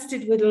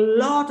invested with a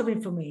lot of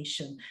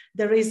information.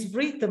 There is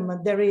rhythm,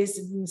 there is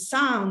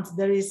sound,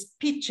 there is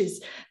pitches,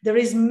 there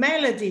is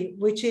melody,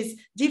 which is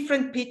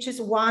different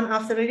pitches one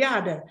after the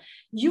other.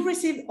 You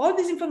receive all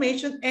this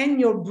information and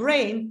your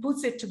brain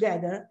puts it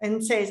together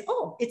and says,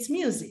 oh, it's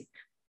music.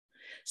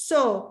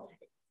 So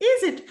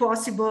is it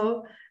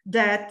possible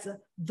that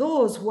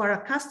those who are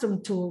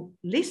accustomed to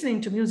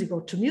listening to music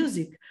or to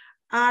music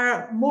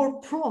are more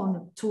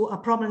prone to a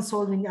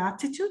problem-solving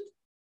attitude?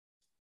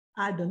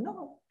 I don't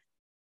know.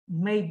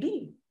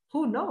 Maybe.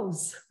 Who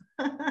knows?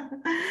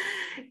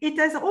 It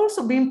has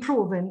also been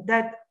proven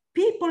that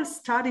people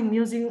studying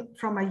music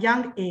from a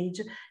young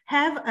age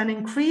have an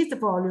increased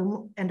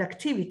volume and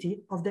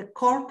activity of the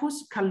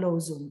corpus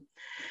callosum.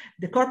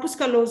 The corpus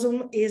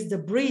callosum is the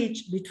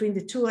bridge between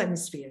the two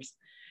hemispheres.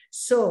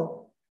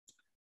 So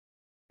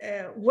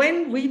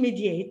when we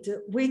mediate,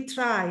 we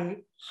try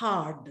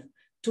hard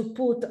to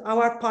put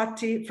our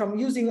party from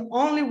using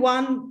only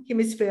one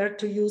hemisphere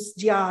to use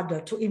the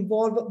other, to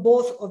involve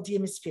both of the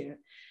hemisphere.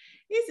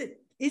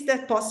 Is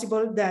that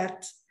possible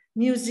that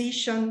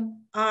musicians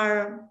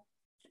are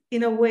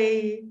in a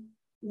way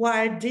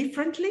wired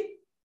differently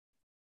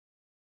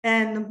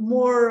and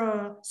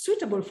more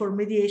suitable for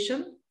mediation?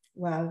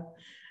 Well,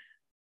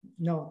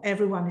 no,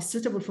 everyone is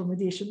suitable for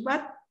mediation,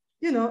 but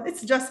you know,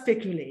 it's just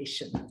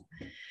speculation.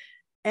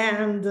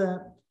 And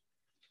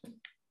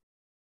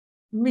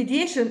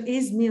mediation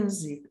is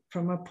music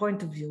from a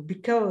point of view,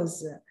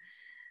 because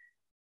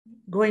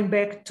going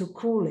back to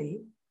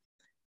Cooley,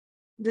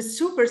 the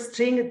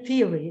superstring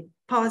theory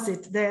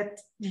posits that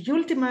the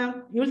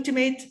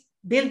ultimate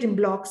building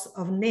blocks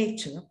of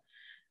nature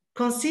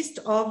consist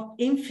of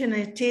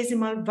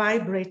infinitesimal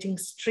vibrating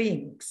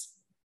strings.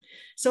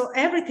 So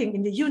everything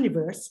in the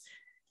universe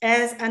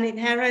has an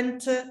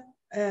inherent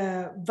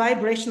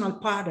vibrational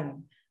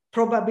pattern,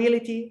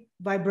 probability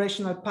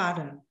vibrational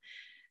pattern.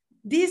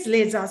 This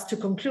leads us to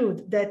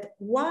conclude that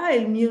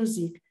while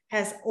music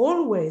has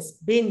always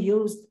been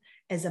used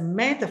as a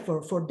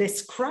metaphor for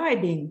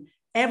describing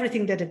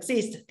everything that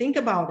exists, think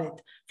about it,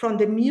 from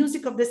the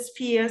music of the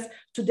spheres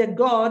to the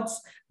gods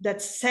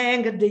that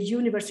sang the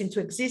universe into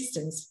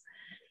existence.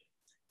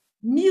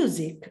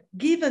 Music,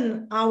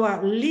 given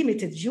our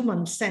limited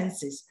human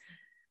senses,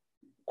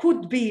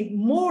 could be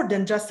more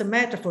than just a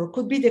metaphor,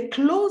 could be the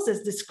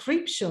closest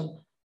description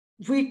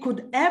we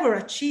could ever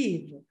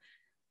achieve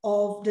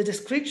of the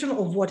description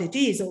of what it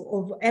is,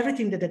 of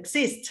everything that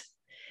exists.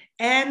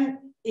 And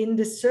in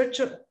the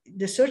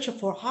search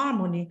for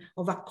harmony,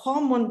 of a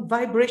common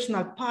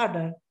vibrational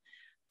pattern,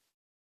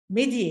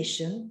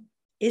 mediation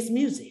is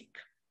music.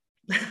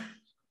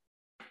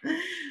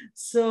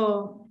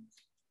 So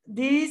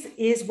this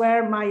is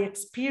where my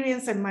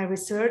experience and my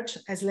research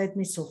has led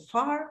me so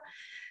far.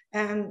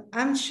 And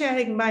I'm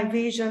sharing my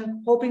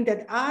vision, hoping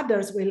that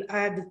others will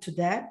add to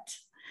that.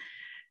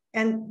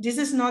 And this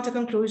is not a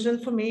conclusion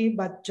for me,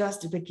 but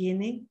just the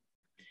beginning.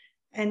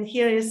 And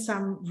here is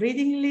some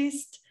reading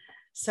list,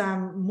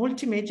 some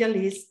multimedia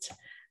list,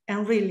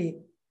 and really,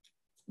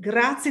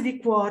 grazie di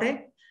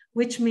cuore,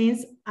 which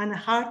means an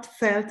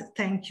heartfelt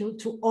thank you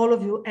to all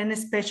of you, and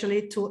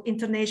especially to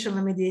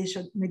International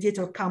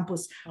Mediaton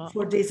Campus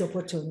for this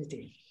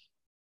opportunity.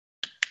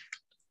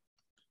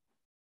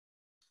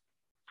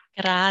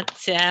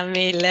 Grazie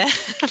mille,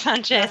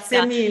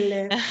 Francesca. Grazie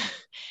mille.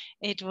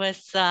 It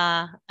was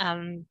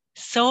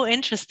so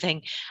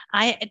interesting.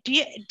 Do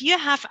you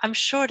have, I'm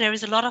sure there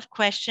is a lot of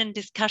question,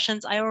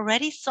 discussions. I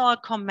already saw a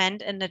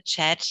comment in the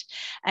chat,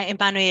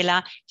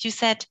 Emanuela. You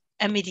said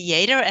a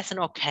mediator as an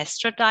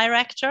orchestra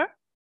director,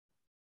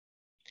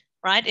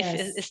 right?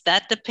 Yes. Is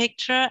that the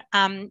picture?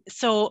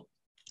 So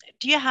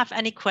do you have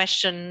any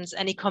questions,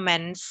 any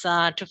comments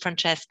to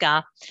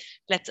Francesca?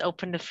 Let's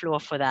open the floor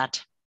for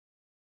that.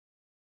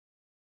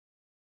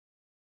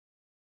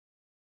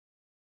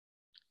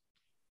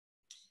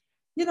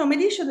 You know,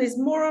 mediation is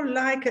more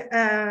like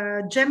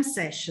a jam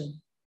session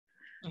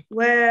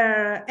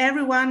where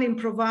everyone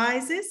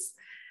improvises,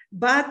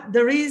 but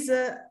there is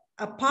a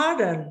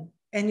pattern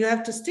and you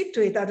have to stick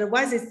to it.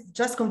 Otherwise, it's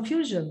just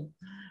confusion,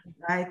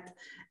 right?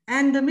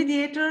 And the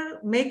mediator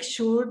makes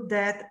sure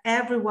that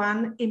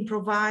everyone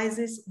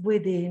improvises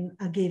within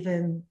a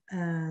given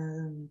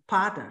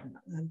pattern,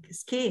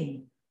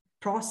 scheme,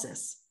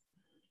 process.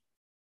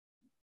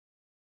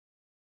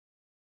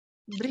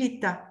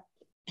 Britta.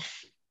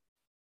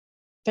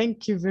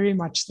 Thank you very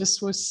much.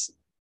 This was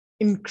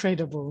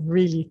incredible.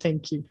 Really,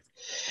 thank you.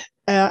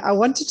 I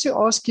wanted to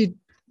ask you,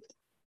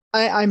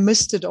 I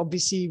missed it,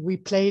 obviously. We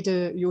played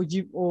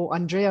or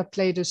Andrea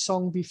played a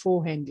song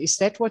beforehand. Is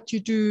that what you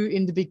do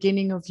in the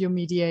beginning of your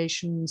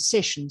mediation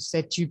sessions,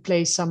 that you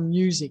play some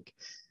music?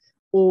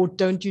 Or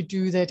don't you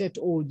do that at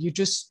all? You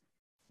just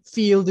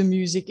feel the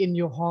music in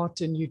your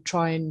heart and you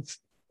try and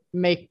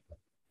make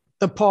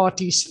the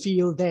parties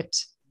feel that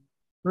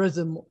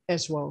rhythm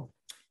as well?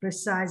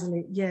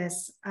 Precisely,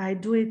 yes. I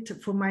do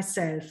it for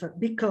myself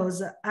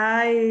because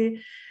I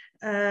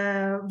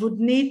would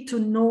need to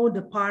know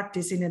the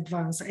parties in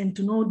advance and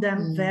to know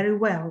them very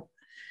well.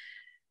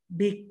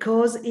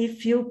 because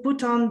if you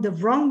put on the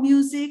wrong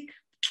music,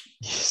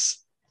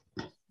 Yes.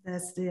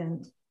 that's the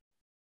end.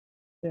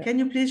 Yeah. Can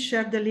you please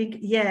share the link?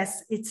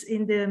 Yes, it's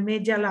in the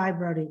media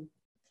library,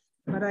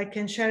 but I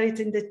can share it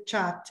in the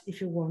chat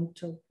if you want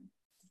to.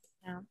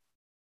 Yeah.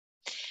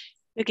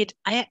 Birgit,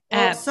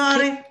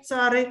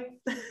 Sorry.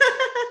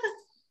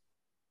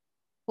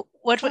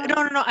 What?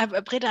 No.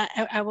 Britta,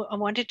 I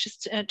wanted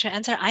just to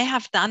answer. I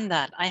have done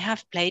that. I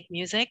have played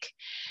music.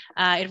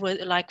 It was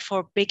like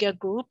for bigger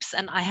groups,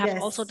 and I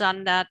have also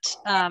done that,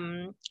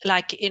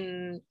 like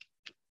in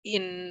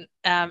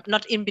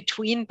not in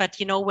between, but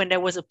you know, when there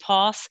was a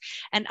pause.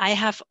 And I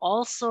have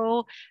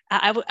also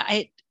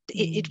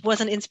it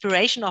was an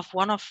inspiration of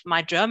one of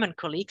my German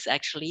colleagues.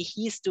 Actually,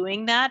 he's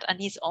doing that, and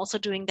he's also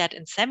doing that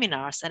in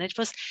seminars. And it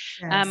was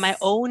my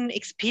own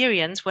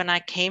experience when I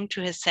came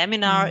to his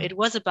seminar. It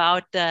was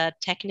about the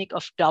technique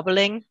of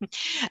doubling,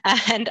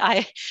 and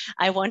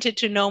I wanted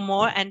to know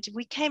more. And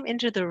we came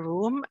into the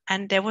room,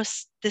 and there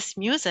was this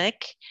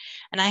music,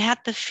 and I had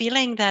the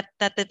feeling that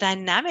the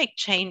dynamic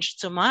changed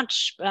so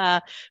much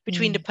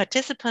between the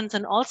participants,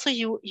 and also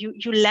you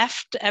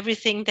left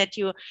everything that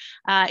you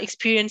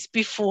experienced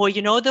before,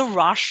 you know, the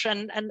rush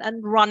and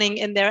running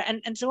in there,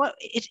 and so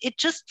it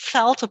just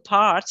felt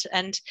apart,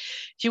 and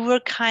you were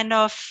kind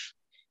of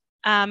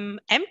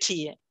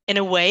empty in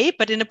a way,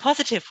 but in a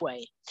positive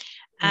way.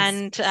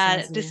 And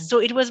so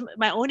it was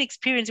my own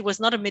experience. It was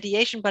not a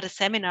mediation, but a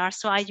seminar.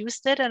 So I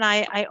used it, and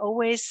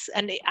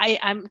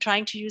I'm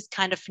trying to use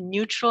kind of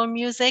neutral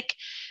music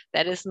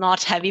that is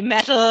not heavy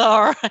metal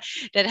or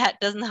that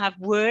doesn't have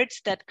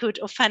words that could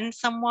offend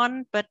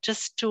someone, but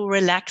just to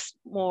relax,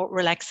 more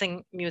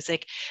relaxing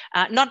music.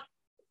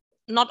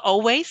 Not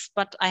always,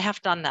 but I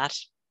have done that.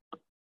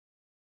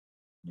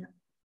 Yeah.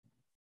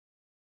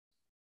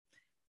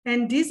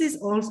 And this is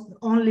also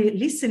only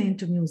listening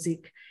to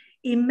music.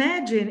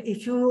 Imagine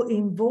if you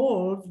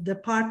involve the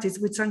parties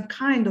with some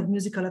kind of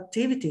musical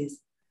activities.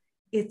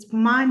 It's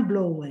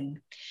mind-blowing,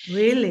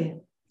 really.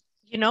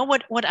 You know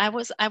what I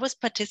was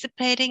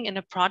participating in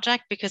a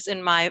project because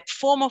in my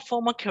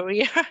former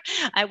career,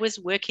 I was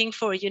working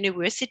for a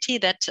university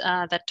that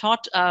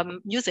taught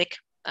music.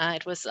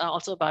 It was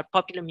also about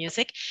popular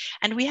music,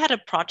 and we had a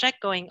project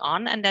going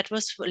on, and that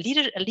was for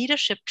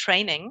leadership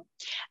training,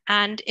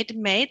 and it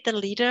made the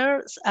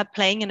leaders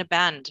playing in a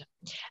band.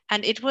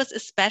 And it was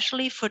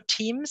especially for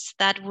teams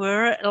that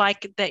were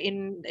like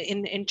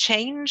in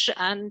change,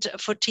 and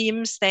for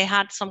teams they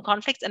had some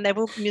conflicts, and there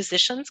were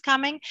musicians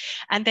coming,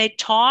 and they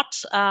taught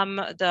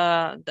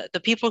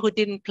the people who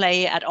didn't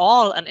play at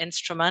all an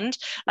instrument,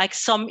 like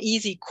some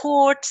easy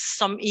chords,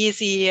 some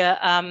easy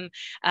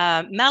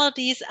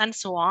melodies, and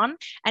so on.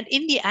 And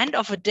in the end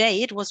of a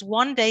day, it was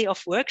one day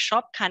of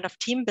workshop, kind of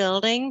team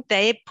building.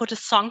 They put a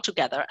song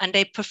together and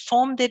they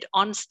performed it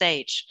on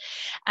stage,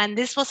 and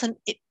this was an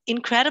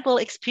incredible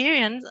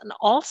experience, and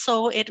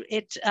also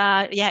it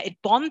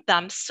bonded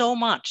them so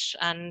much.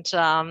 And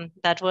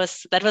that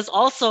was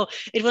also,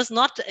 it was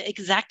not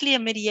exactly a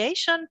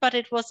mediation, but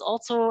it was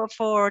also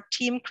for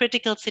team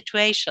critical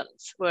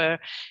situations where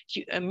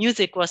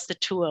music was the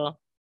tool.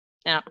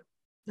 Yeah.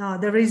 No,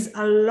 there is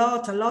a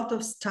lot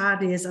of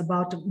studies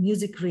about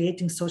music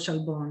creating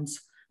social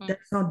bonds.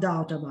 There's no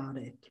doubt about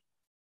it.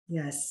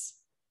 Yes,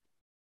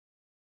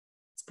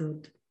 it's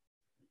good.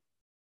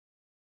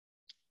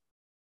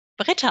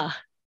 Britta.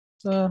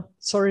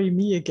 Sorry,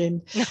 me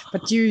again.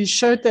 But you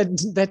showed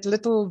that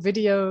little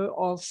video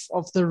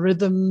of the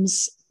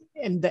rhythms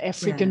and the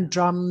African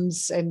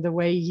drums and the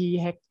way he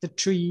hacked the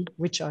tree,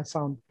 which I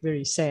found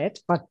very sad,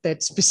 but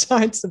that's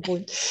besides the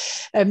point.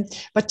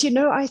 But you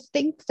know, I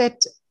think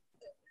that,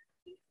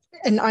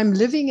 and I'm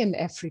living in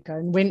Africa,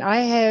 and when I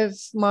have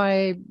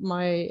my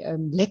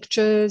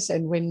lectures,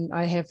 and when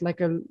I have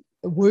like a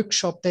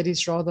workshop that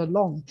is rather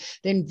long,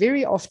 then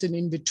very often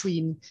in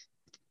between,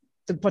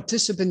 the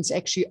participants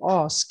actually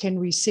ask, can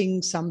we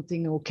sing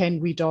something or can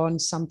we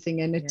dance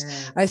something? And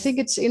I think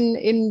it's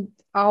in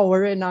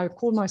our, and I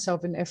call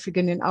myself an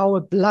African, in our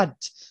blood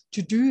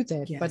to do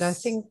that. But I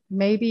think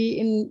maybe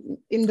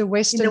in the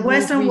Western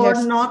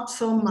world, not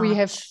so much. We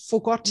have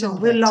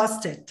forgotten. We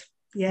lost it.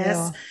 Yes.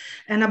 Yeah.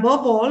 And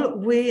above all,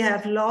 we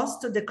have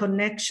lost the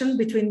connection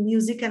between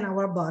music and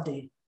our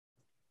body.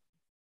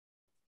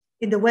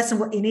 In the Western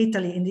world, in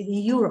Italy, in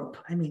Europe,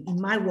 I mean, in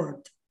my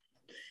world.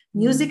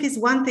 Music is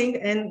one thing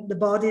and the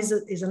body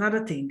is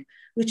another thing,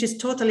 which is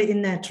totally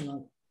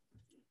unnatural.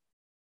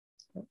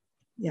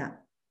 Yeah.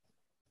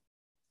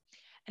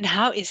 And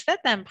how is that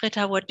then,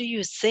 Britta? What do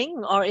you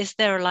sing? Or is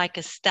there like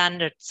a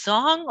standard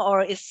song,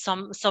 or is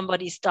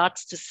somebody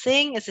starts to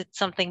sing? Is it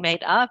something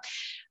made up?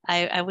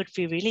 I would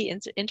be really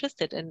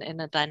interested in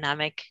a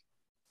dynamic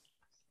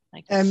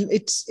like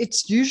this.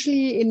 It's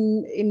usually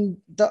in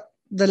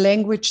the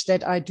language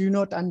that I do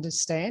not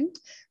understand.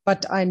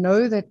 But I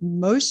know that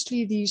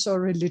mostly these are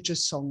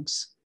religious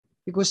songs,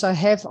 because I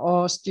have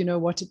asked, you know,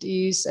 what it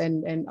is,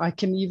 and I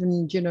can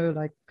even, you know,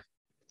 like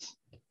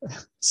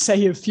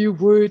say a few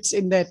words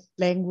in that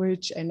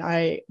language, and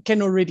I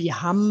can already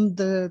hum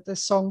the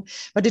song.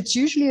 But it's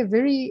usually a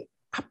very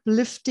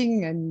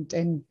uplifting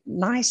and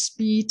nice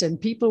beat, and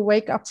people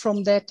wake up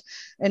from that.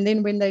 And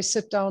then when they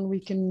sit down, we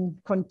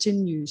can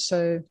continue.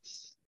 So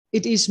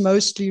it is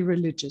mostly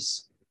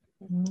religious.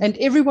 Mm-hmm. And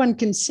everyone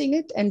can sing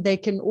it, and they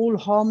can all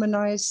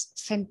harmonize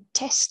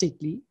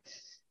fantastically,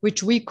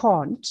 which we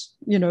can't.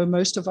 You know,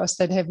 most of us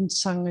that haven't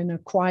sung in a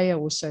choir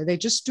or so, they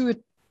just do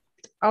it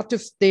out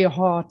of their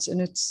hearts,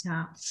 and it's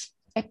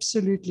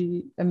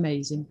absolutely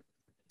amazing.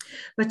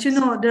 But you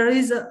know, there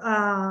is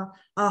a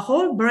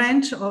whole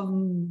branch of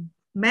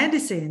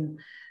medicine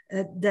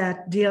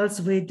that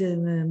deals with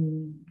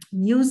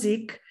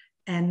music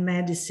and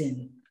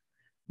medicine.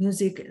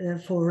 Music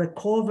for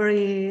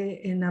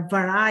recovery in a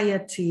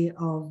variety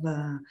of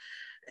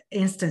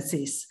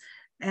instances.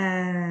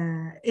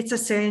 It's a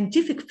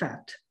scientific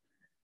fact.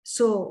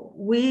 So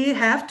we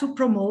have to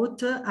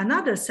promote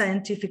another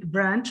scientific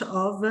branch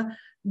of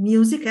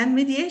music and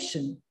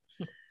mediation.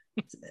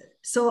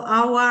 So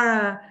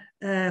our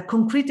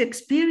concrete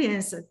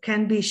experience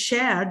can be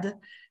shared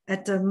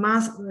at a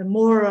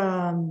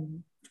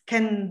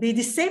can be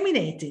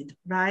disseminated,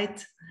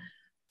 right?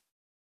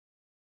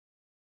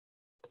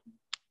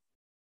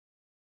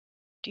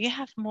 Do you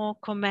have more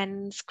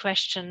comments,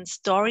 questions,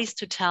 stories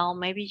to tell?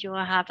 Maybe you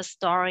have a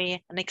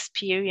story, an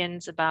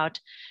experience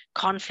about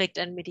conflict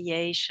and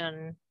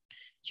mediation,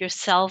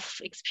 yourself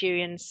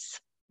experience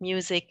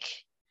music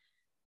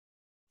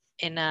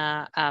in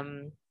a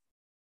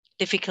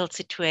difficult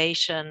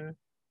situation.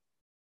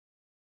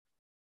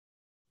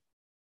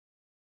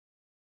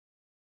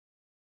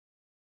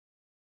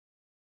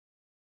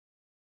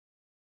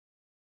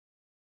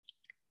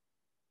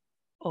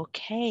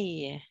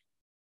 Okay.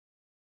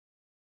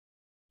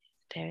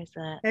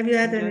 Have you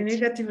had any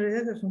negative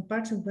results from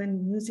parties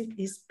when music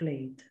is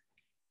played?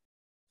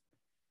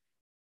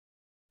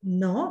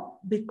 No,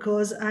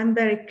 because I'm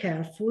very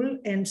careful,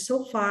 and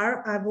so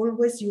far I've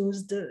always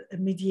used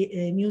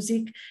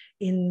music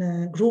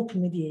in group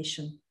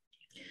mediation,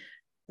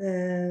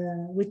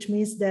 which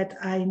means that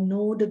I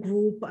know the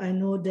group, I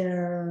know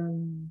their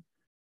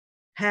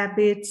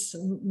habits,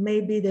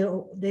 maybe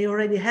they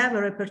already have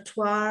a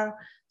repertoire,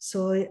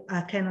 so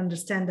I can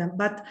understand them.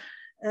 But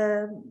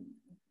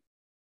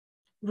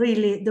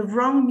really, the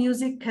wrong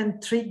music can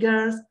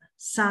trigger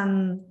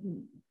something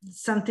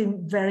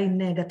very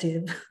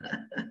negative,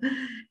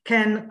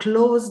 can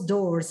close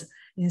doors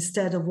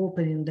instead of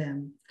opening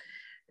them.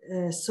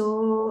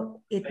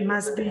 So it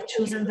must be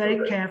chosen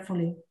very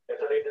carefully.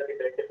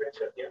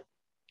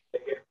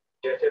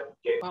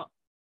 Oh,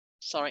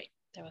 sorry,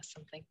 there was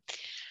something.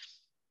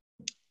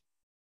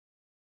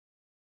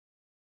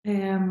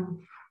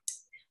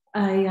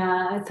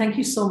 I thank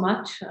you so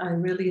much. I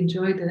really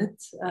enjoyed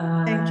it.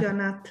 Thank you,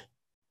 Anat.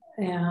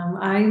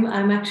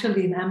 I'm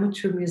actually an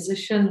amateur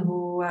musician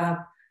who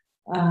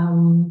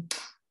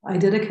I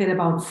dedicate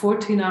about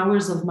 14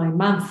 hours of my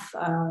month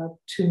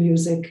to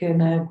music in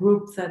a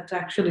group that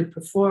actually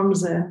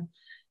performs a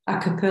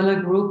cappella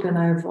group, and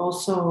I've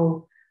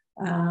also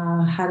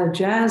had a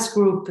jazz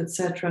group,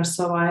 etc.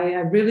 So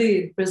I really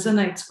it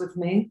resonates with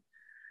me,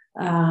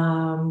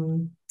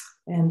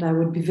 and I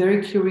would be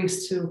very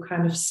curious to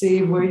kind of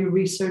see where your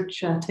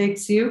research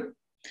takes you.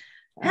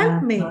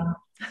 Help me.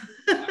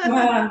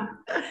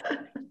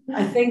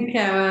 I think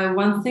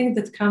one thing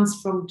that comes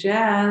from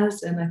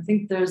jazz, and I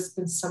think there's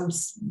been some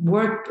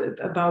work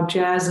about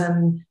jazz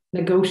and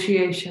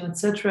negotiation,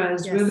 etc.,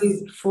 is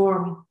really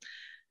form.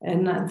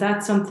 And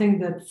that's something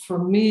that for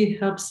me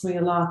helps me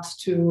a lot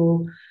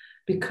too,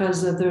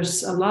 because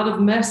there's a lot of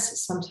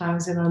mess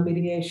sometimes in our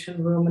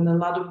mediation room, and a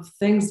lot of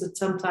things that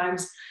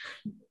sometimes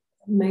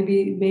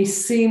maybe may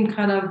seem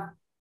kind of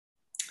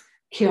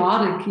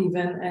chaotic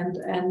even, and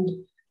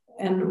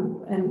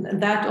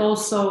that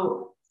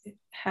also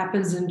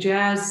happens in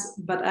jazz,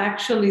 but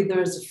actually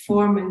there's a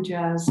form in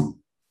jazz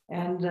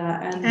and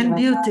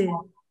beauty,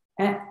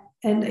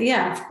 and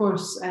yeah, of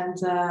course, and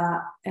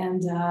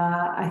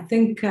I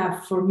think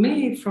for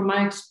me, from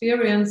my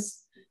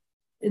experience,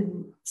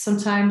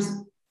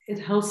 sometimes it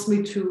helps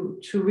me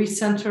to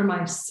recenter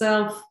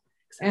myself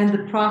and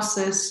the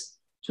process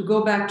to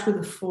go back to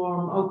the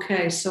form.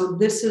 Okay, so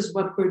this is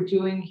what we're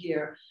doing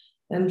here,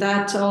 and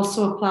that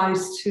also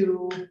applies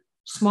to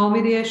small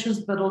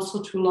mediations, but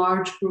also to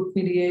large group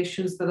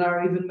mediations that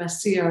are even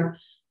messier.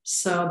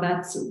 So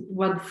that's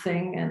one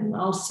thing. And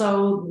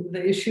also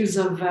the issues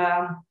of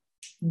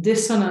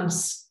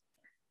dissonance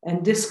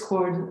and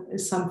discord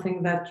is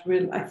something that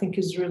really, I think,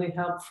 is really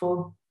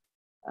helpful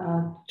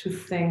to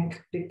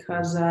think,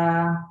 because,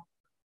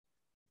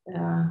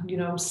 you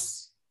know,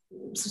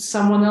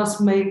 someone else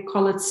may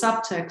call it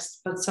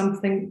subtext,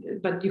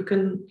 but you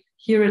can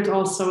hear it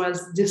also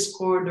as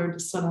discord or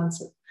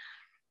dissonance.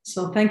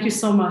 So thank you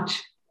so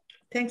much.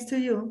 Thanks to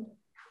you.